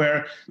point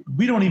where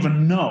we don't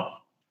even know.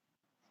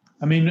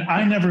 I mean,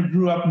 I never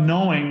grew up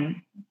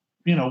knowing,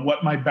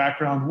 what my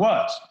background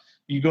was.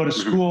 You go to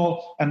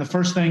school, and the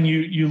first thing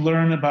you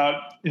learn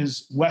about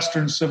is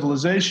Western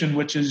civilization,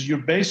 which is you're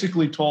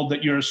basically told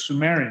that you're a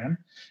Sumerian.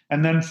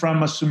 And then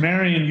from a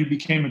Sumerian, you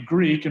became a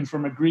Greek, and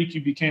from a Greek,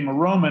 you became a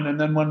Roman. And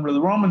then when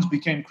the Romans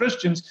became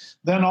Christians,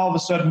 then all of a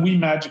sudden we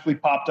magically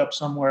popped up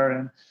somewhere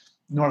in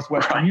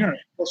Northwestern Europe.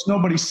 Of course,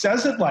 nobody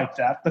says it like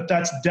that, but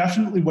that's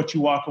definitely what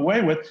you walk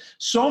away with.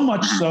 So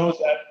much so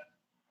that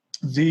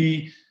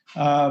the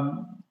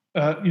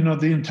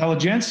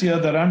intelligentsia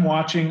that I'm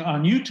watching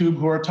on YouTube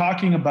who are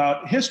talking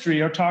about history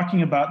are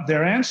talking about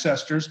their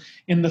ancestors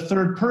in the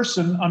third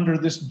person under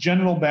this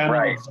general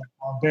banner of the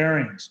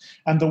barbarians,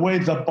 and the way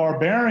the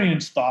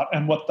barbarians thought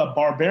and what the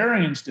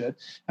barbarians did.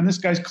 And this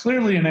guy's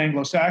clearly an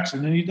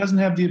Anglo-Saxon, and he doesn't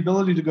have the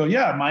ability to go,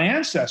 yeah, my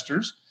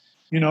ancestors,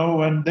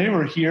 when they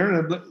were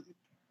here,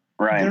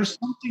 there's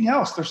something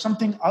else. There's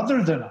something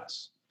other than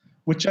us,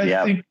 which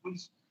I think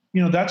was,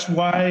 that's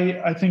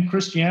why I think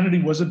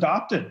Christianity was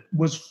adopted,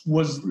 was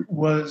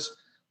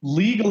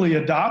legally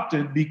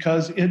adopted,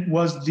 because it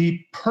was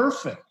the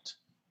perfect,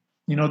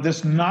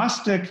 this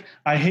Gnostic,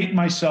 I hate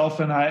myself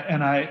and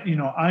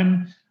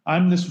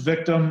I'm this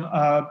victim,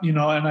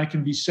 and I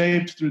can be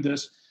saved through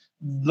this.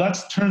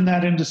 Let's turn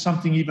that into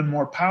something even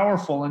more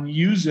powerful and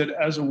use it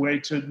as a way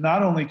to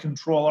not only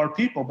control our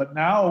people, but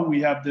now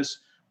we have this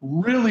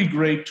really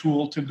great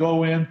tool to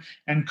go in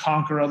and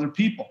conquer other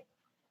people.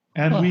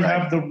 And we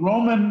have the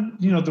Roman,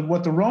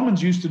 what the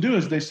Romans used to do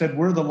is they said,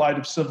 we're the light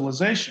of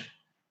civilization.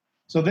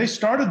 So they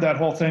started that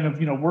whole thing of,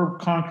 we're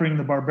conquering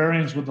the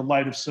barbarians with the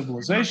light of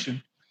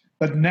civilization.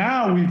 But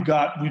now we've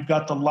got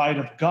the light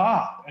of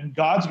God, and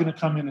God's going to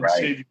come in and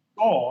save your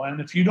soul.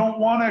 And if you don't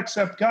want to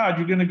accept God,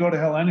 you're going to go to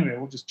hell anyway.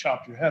 We'll just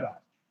chop your head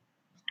off.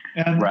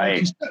 And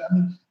like you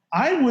said,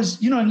 I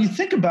was, and you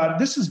think about it,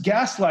 this is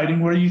gaslighting,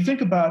 where you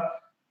think about,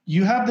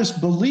 you have this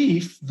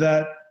belief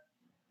that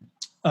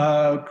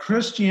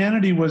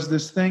Christianity was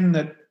this thing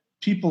that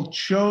people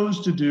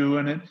chose to do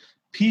and it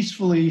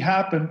peacefully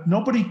happened.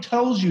 Nobody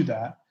tells you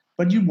that,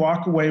 but you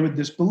walk away with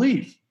this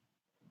belief.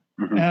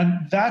 Mm-hmm.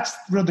 And that's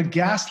where the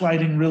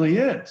gaslighting really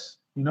is,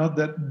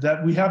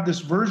 that we have this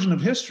version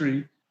of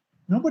history.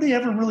 Nobody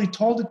ever really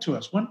told it to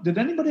us. Did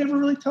anybody ever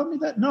really tell me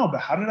that? No, but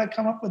how did I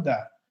come up with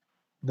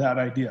that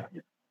idea?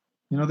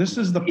 This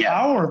is the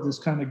power of this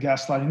kind of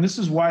gaslighting. This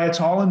is why it's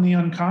all in the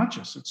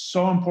unconscious. It's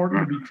so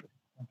important to be true.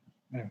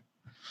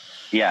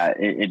 Yeah,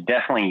 it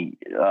definitely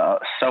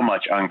so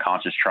much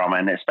unconscious trauma,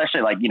 and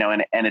especially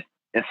and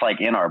it's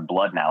like in our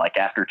blood now. Like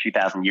after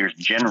 2,000 years,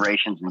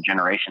 generations and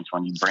generations,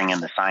 when you bring in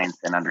the science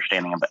and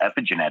understanding of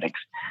epigenetics,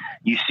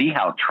 you see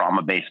how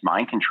trauma-based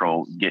mind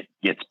control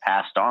gets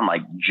passed on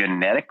like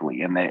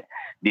genetically, and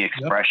the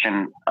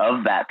expression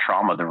of that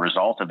trauma, the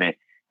result of it,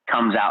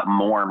 comes out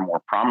more and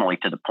more prominently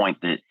to the point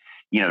that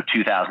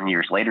 2,000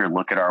 years later,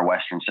 look at our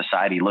Western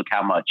society. Look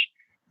how much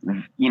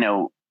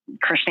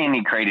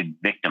Christianity created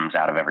victims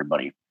out of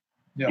everybody.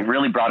 Yeah. It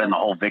really brought in the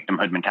whole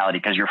victimhood mentality,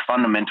 because your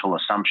fundamental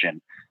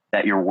assumption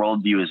that your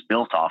worldview is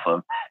built off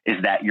of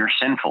is that you're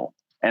sinful.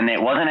 And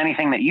it wasn't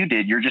anything that you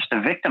did. You're just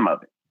a victim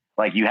of it.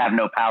 Like, you have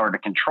no power to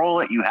control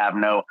it.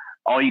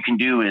 All you can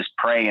do is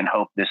pray and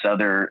hope this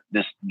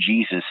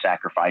Jesus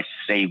sacrifice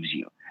saves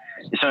you.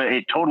 So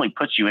it totally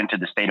puts you into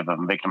the state of a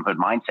victimhood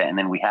mindset. And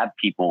then we have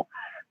people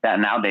that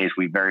nowadays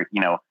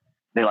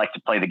they like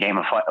to play the game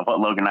of what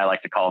Logan and I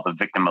like to call the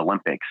victim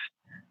Olympics,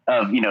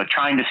 of,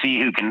 trying to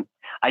see who can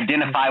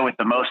identify with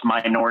the most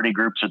minority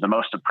groups or the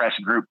most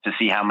oppressed group to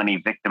see how many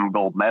victim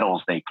gold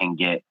medals they can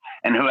get.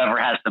 And whoever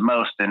has the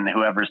most and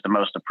whoever's the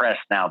most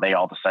oppressed, now they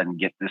all of a sudden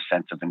get this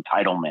sense of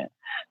entitlement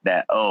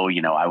that,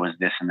 I was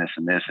this and this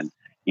and this. And,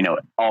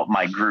 all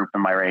my group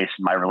and my race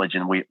and my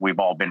religion, we've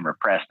all been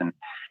repressed. And,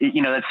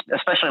 that's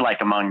especially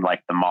like among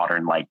like the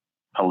modern, like,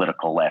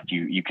 political left,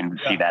 you can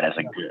see that as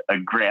a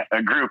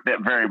group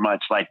that very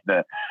much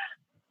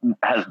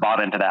has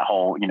bought into that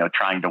whole,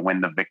 trying to win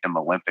the victim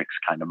Olympics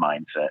kind of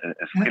mindset,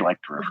 as we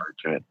like to refer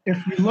to it. If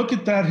you look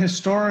at that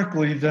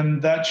historically, then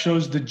that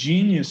shows the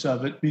genius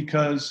of it,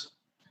 because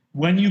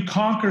when you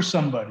conquer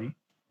somebody,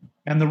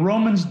 and the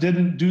Romans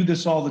didn't do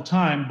this all the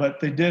time, but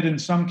they did in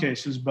some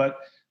cases, but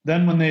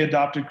then when they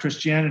adopted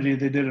Christianity,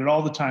 they did it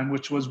all the time,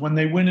 which was when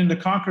they went in to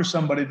conquer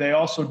somebody, they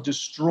also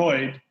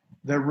destroyed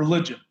their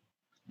religion.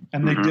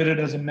 And they did it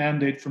as a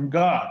mandate from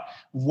God.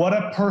 What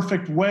a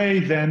perfect way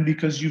then,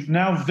 because you've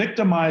now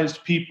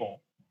victimized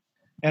people.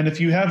 And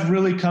if you have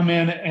really come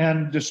in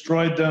and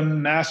destroyed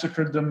them,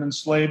 massacred them,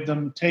 enslaved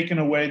them, taken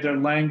away their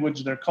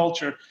language, their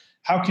culture,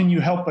 how can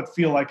you help but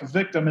feel like a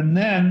victim? And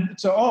then,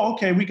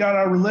 okay, we got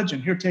our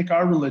religion. Here, take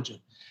our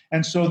religion.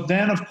 And so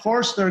then, of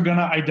course, they're going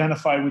to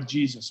identify with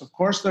Jesus. Of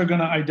course, they're going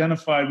to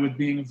identify with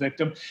being a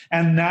victim.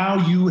 And now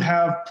you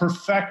have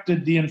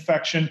perfected the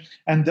infection,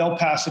 and they'll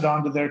pass it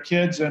on to their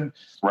kids. And,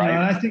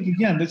 and I think,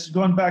 again, this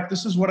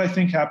is what I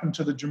think happened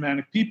to the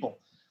Germanic people.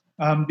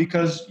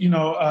 Because,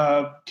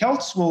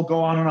 Celts will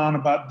go on and on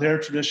about their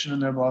tradition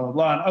and their blah, blah,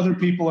 blah. And other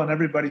people and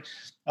everybody,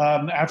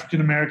 African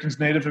Americans,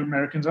 Native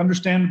Americans,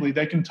 understandably,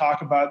 they can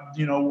talk about,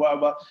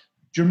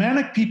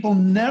 Germanic people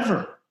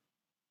never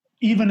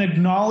even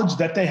acknowledge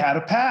that they had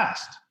a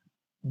past.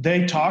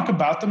 They talk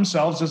about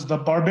themselves as the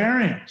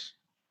barbarians.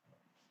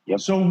 Yep.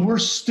 So we're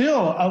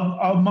still,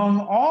 among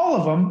all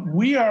of them,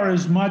 we are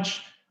as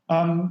much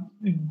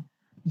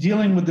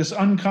dealing with this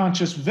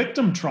unconscious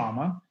victim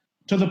trauma,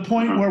 to the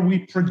point where we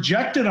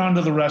project it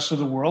onto the rest of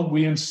the world.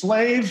 We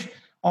enslave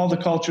all the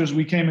cultures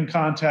we came in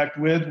contact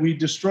with. We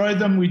destroy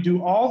them. We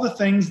do all the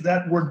things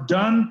that were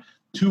done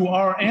to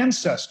our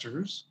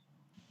ancestors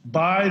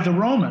by the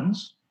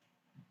Romans.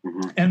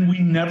 And we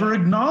never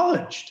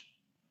acknowledged,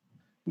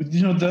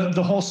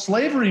 the whole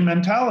slavery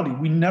mentality.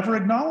 We never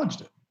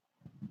acknowledged it.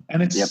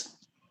 And it's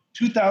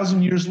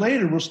 2,000 years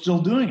later, we're still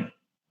doing it.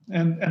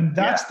 And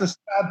that's the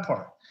sad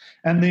part.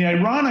 And the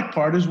ironic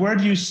part is, where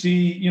do you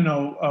see,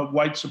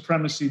 white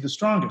supremacy the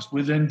strongest?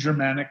 Within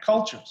Germanic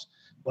cultures.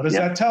 What does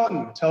that tell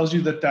you? It tells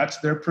you that that's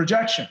their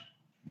projection,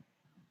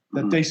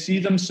 that they see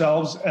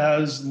themselves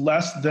as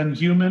less than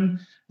human.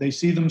 They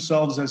see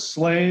themselves as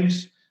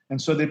slaves.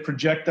 And so they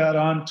project that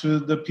onto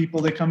the people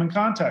they come in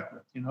contact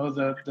with.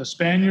 The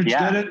Spaniards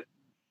did it.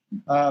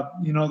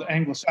 The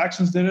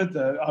Anglo-Saxons did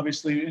it.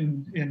 Obviously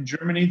in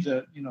Germany,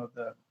 the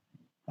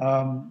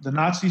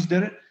Nazis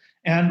did it.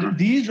 And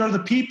these are the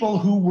people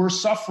who were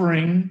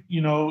suffering,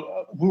 who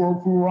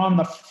were on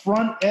the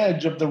front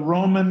edge of the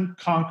Roman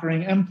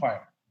conquering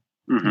empire.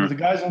 The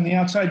guys on the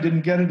outside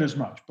didn't get it as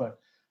much. But,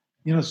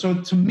 so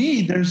to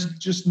me, there's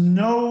just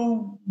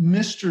no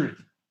mystery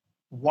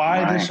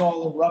why this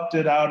all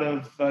erupted out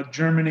of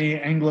Germany,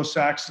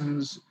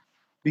 Anglo-Saxons,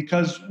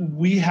 because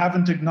we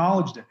haven't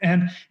acknowledged it.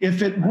 And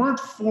if it weren't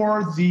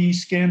for the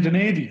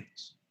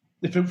Scandinavians,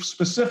 if it was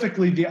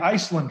specifically the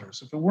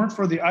Icelanders, if it weren't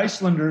for the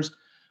Icelanders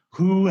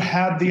who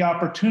had the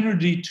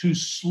opportunity to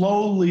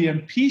slowly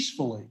and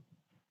peacefully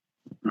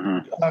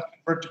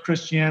convert to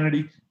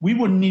Christianity, we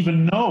wouldn't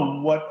even know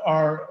what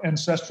our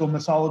ancestral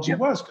mythology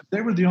was, because they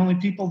were the only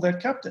people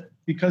that kept it,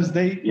 because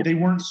they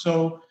weren't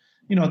so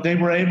they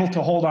were able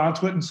to hold on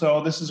to it and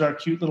so this is our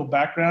cute little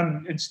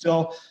background and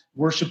still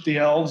worship the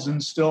elves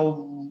and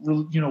still,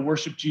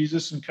 worship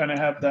Jesus and kind of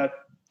have that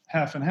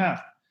half and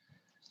half.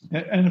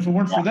 And if it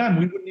weren't for them,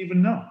 we wouldn't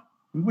even know.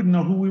 We wouldn't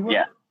know who we were.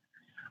 Yeah.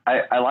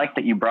 I like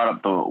that you brought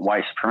up the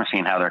white supremacy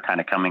and how they're kind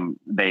of coming,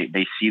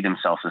 they see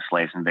themselves as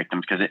slaves and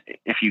victims. Because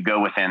if you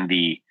go within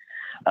the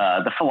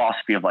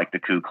philosophy of like the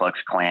Ku Klux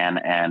Klan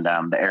and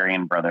the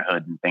Aryan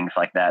Brotherhood and things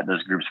like that,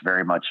 those groups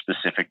very much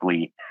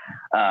specifically,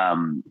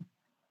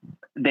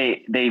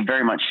 they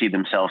very much see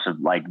themselves as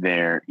like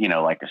they're,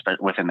 like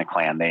within the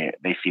Klan,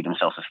 they see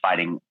themselves as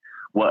fighting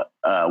what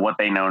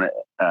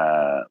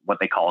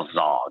they call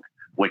Zog,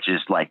 which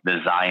is like the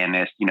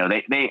Zionist,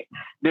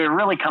 they're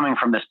really coming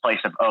from this place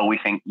of, we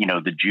think,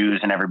 the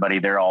Jews and everybody,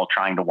 they're all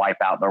trying to wipe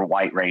out their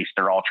white race.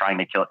 They're all trying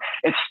to kill it.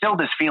 It's still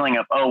this feeling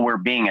of, we're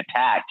being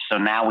attacked. So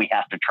now we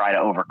have to try to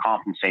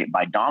overcompensate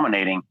by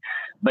dominating.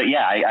 But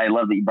yeah, I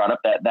love that you brought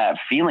up that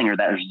feeling or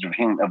that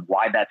feeling of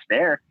why that's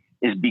there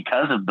is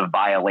because of the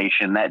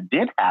violation that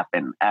did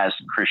happen as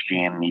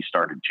Christianity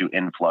started to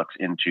influx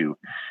into,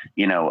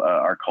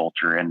 our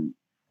culture. And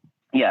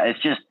yeah,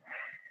 it's just,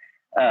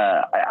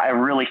 I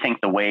really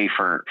think the way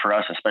for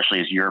us, especially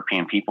as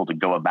European people, to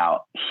go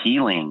about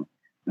healing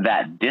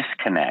that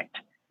disconnect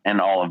and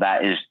all of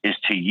that is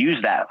to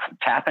use that,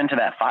 tap into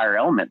that fire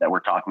element that we're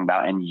talking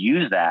about and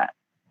use that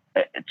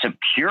to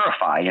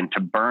purify and to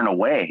burn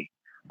away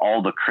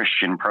all the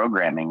Christian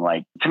programming.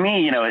 Like, to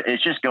me,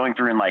 it's just going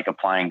through and like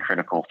applying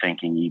critical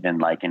thinking, even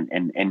like,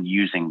 and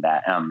using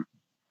that,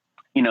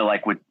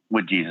 like with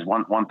Jesus.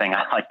 One thing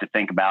I like to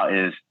think about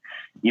is,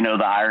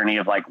 the irony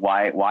of like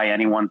why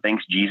anyone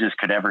thinks Jesus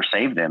could ever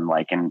save them.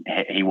 Like, and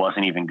he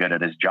wasn't even good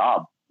at his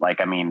job.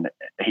 Like, I mean,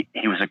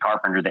 he was a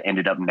carpenter that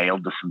ended up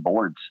nailed to some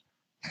boards.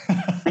 So,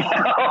 let's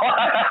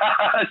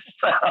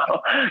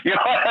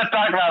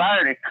talk about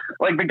irony.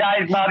 Like, the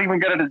guy's not even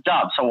good at his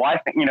job. So why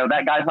think,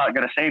 that guy's not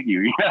going to save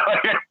you?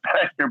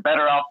 You're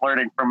better off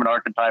learning from an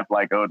archetype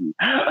like Odin.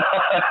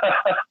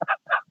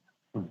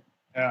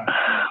 Yeah.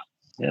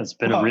 Yeah, it's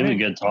been a really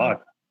good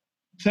talk.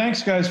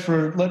 Thanks, guys,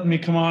 for letting me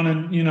come on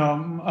and,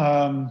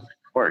 of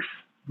course,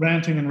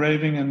 ranting and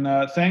raving.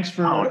 And thanks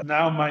for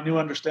now my new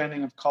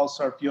understanding of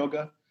Kalsarp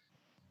Yoga.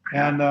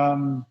 And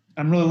I'm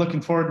really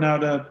looking forward now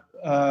to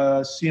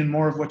seeing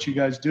more of what you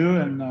guys do.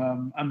 And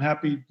I'm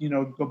happy,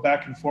 go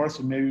back and forth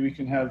and maybe we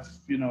can have,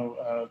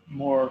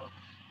 more,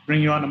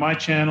 bring you onto my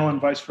channel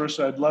and vice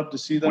versa. I'd love to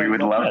see that. We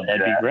would love that.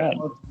 That'd be great.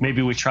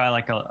 Maybe we try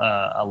like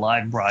a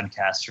live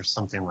broadcast or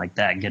something like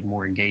that, get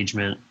more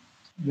engagement.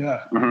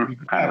 Yeah,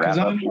 because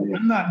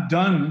I'm not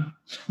done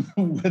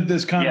with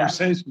this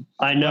conversation.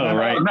 Yeah. I know,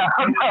 right? No,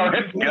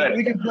 it's good.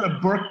 We can put a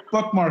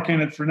bookmark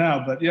in it for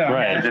now, but yeah.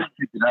 Right. Just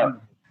pick it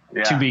up.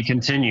 Yeah. To be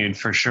continued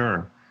for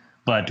sure.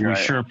 But we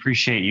sure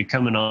appreciate you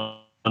coming on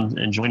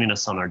and joining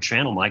us on our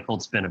channel, Michael.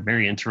 It's been a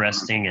very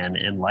interesting and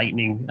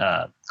enlightening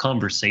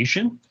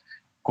conversation.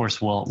 Of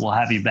course, we'll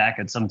have you back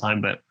at some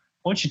time, but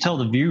why don't you tell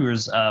the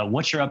viewers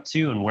what you're up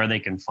to and where they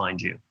can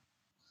find you?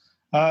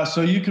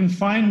 So you can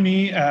find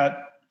me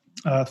at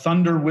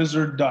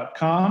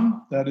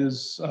thunderwizard.com. That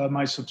is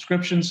my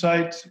subscription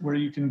site where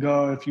you can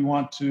go if you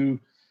want to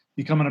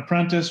become an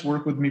apprentice,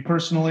 work with me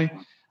personally.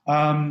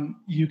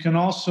 You can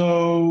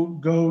also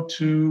go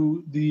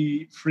to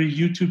the free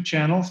YouTube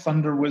channel,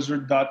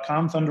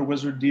 thunderwizard.com,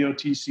 thunderwizard,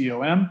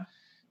 DOTCOM.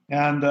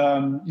 And,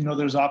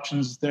 there's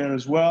options there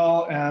as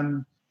well.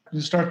 And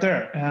you start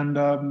there. And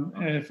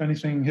if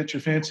anything hits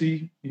your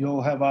fancy,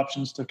 you'll have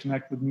options to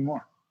connect with me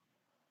more.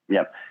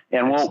 Yep.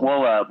 And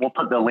we'll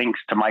put the links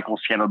to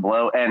Michael's channel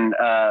below. And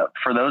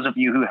for those of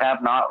you who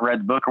have not read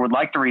the book or would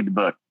like to read the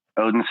book,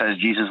 Odin Says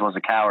Jesus Was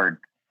a Coward.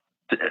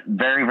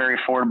 Very, very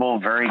affordable,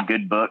 very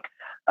good book.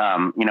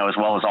 As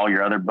well as all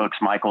your other books,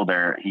 Michael,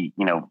 I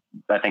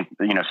think,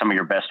 some of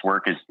your best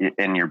work is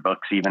in your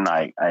books. Even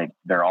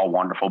they're all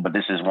wonderful, but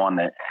this is one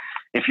that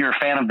if you're a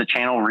fan of the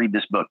channel, read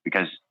this book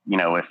because,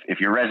 if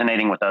you're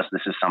resonating with us,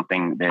 this is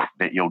something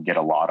that you'll get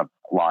a lot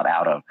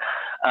out of.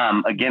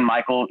 Again,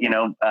 Michael,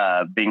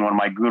 being one of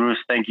my gurus,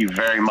 thank you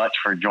very much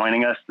for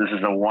joining us. This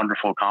is a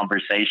wonderful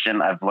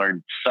conversation. I've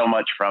learned so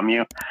much from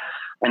you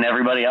and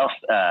everybody else.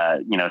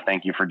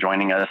 Thank you for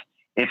joining us.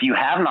 If you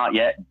have not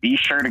yet, be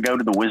sure to go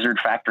to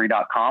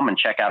thewizardfactory.com and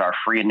check out our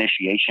free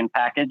initiation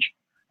package.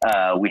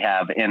 We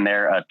have in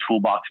there a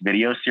toolbox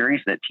video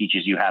series that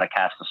teaches you how to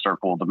cast the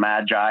Circle of the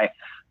Magi,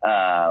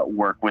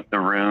 work with the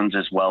runes,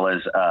 as well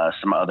as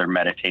some other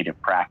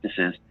meditative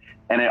practices.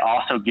 And it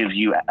also gives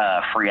you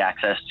free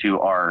access to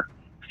our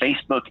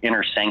Facebook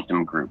Inner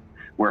Sanctum group,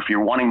 where if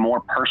you're wanting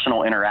more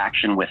personal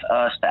interaction with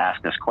us to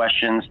ask us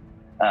questions,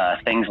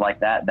 things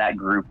like that, that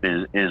group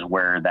is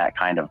where that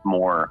kind of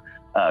more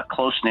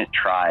close-knit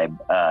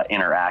tribe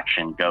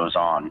interaction goes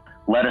on.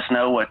 Let us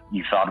know what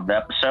you thought of the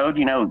episode,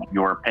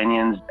 your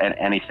opinions and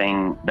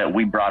anything that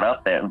we brought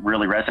up that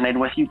really resonated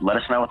with you. Let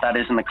us know what that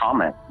is in the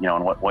comment,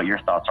 and what your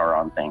thoughts are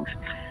on things.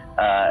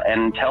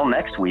 And until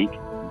next week,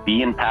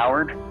 be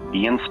empowered,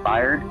 be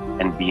inspired,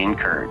 and be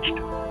encouraged.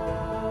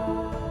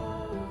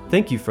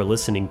 Thank you for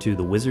listening to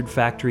the Wizard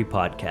Factory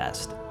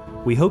podcast.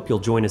 We hope you'll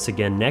join us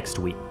again next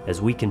week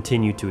as we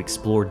continue to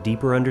explore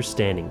deeper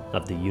understanding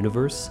of the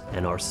universe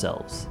and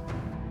ourselves.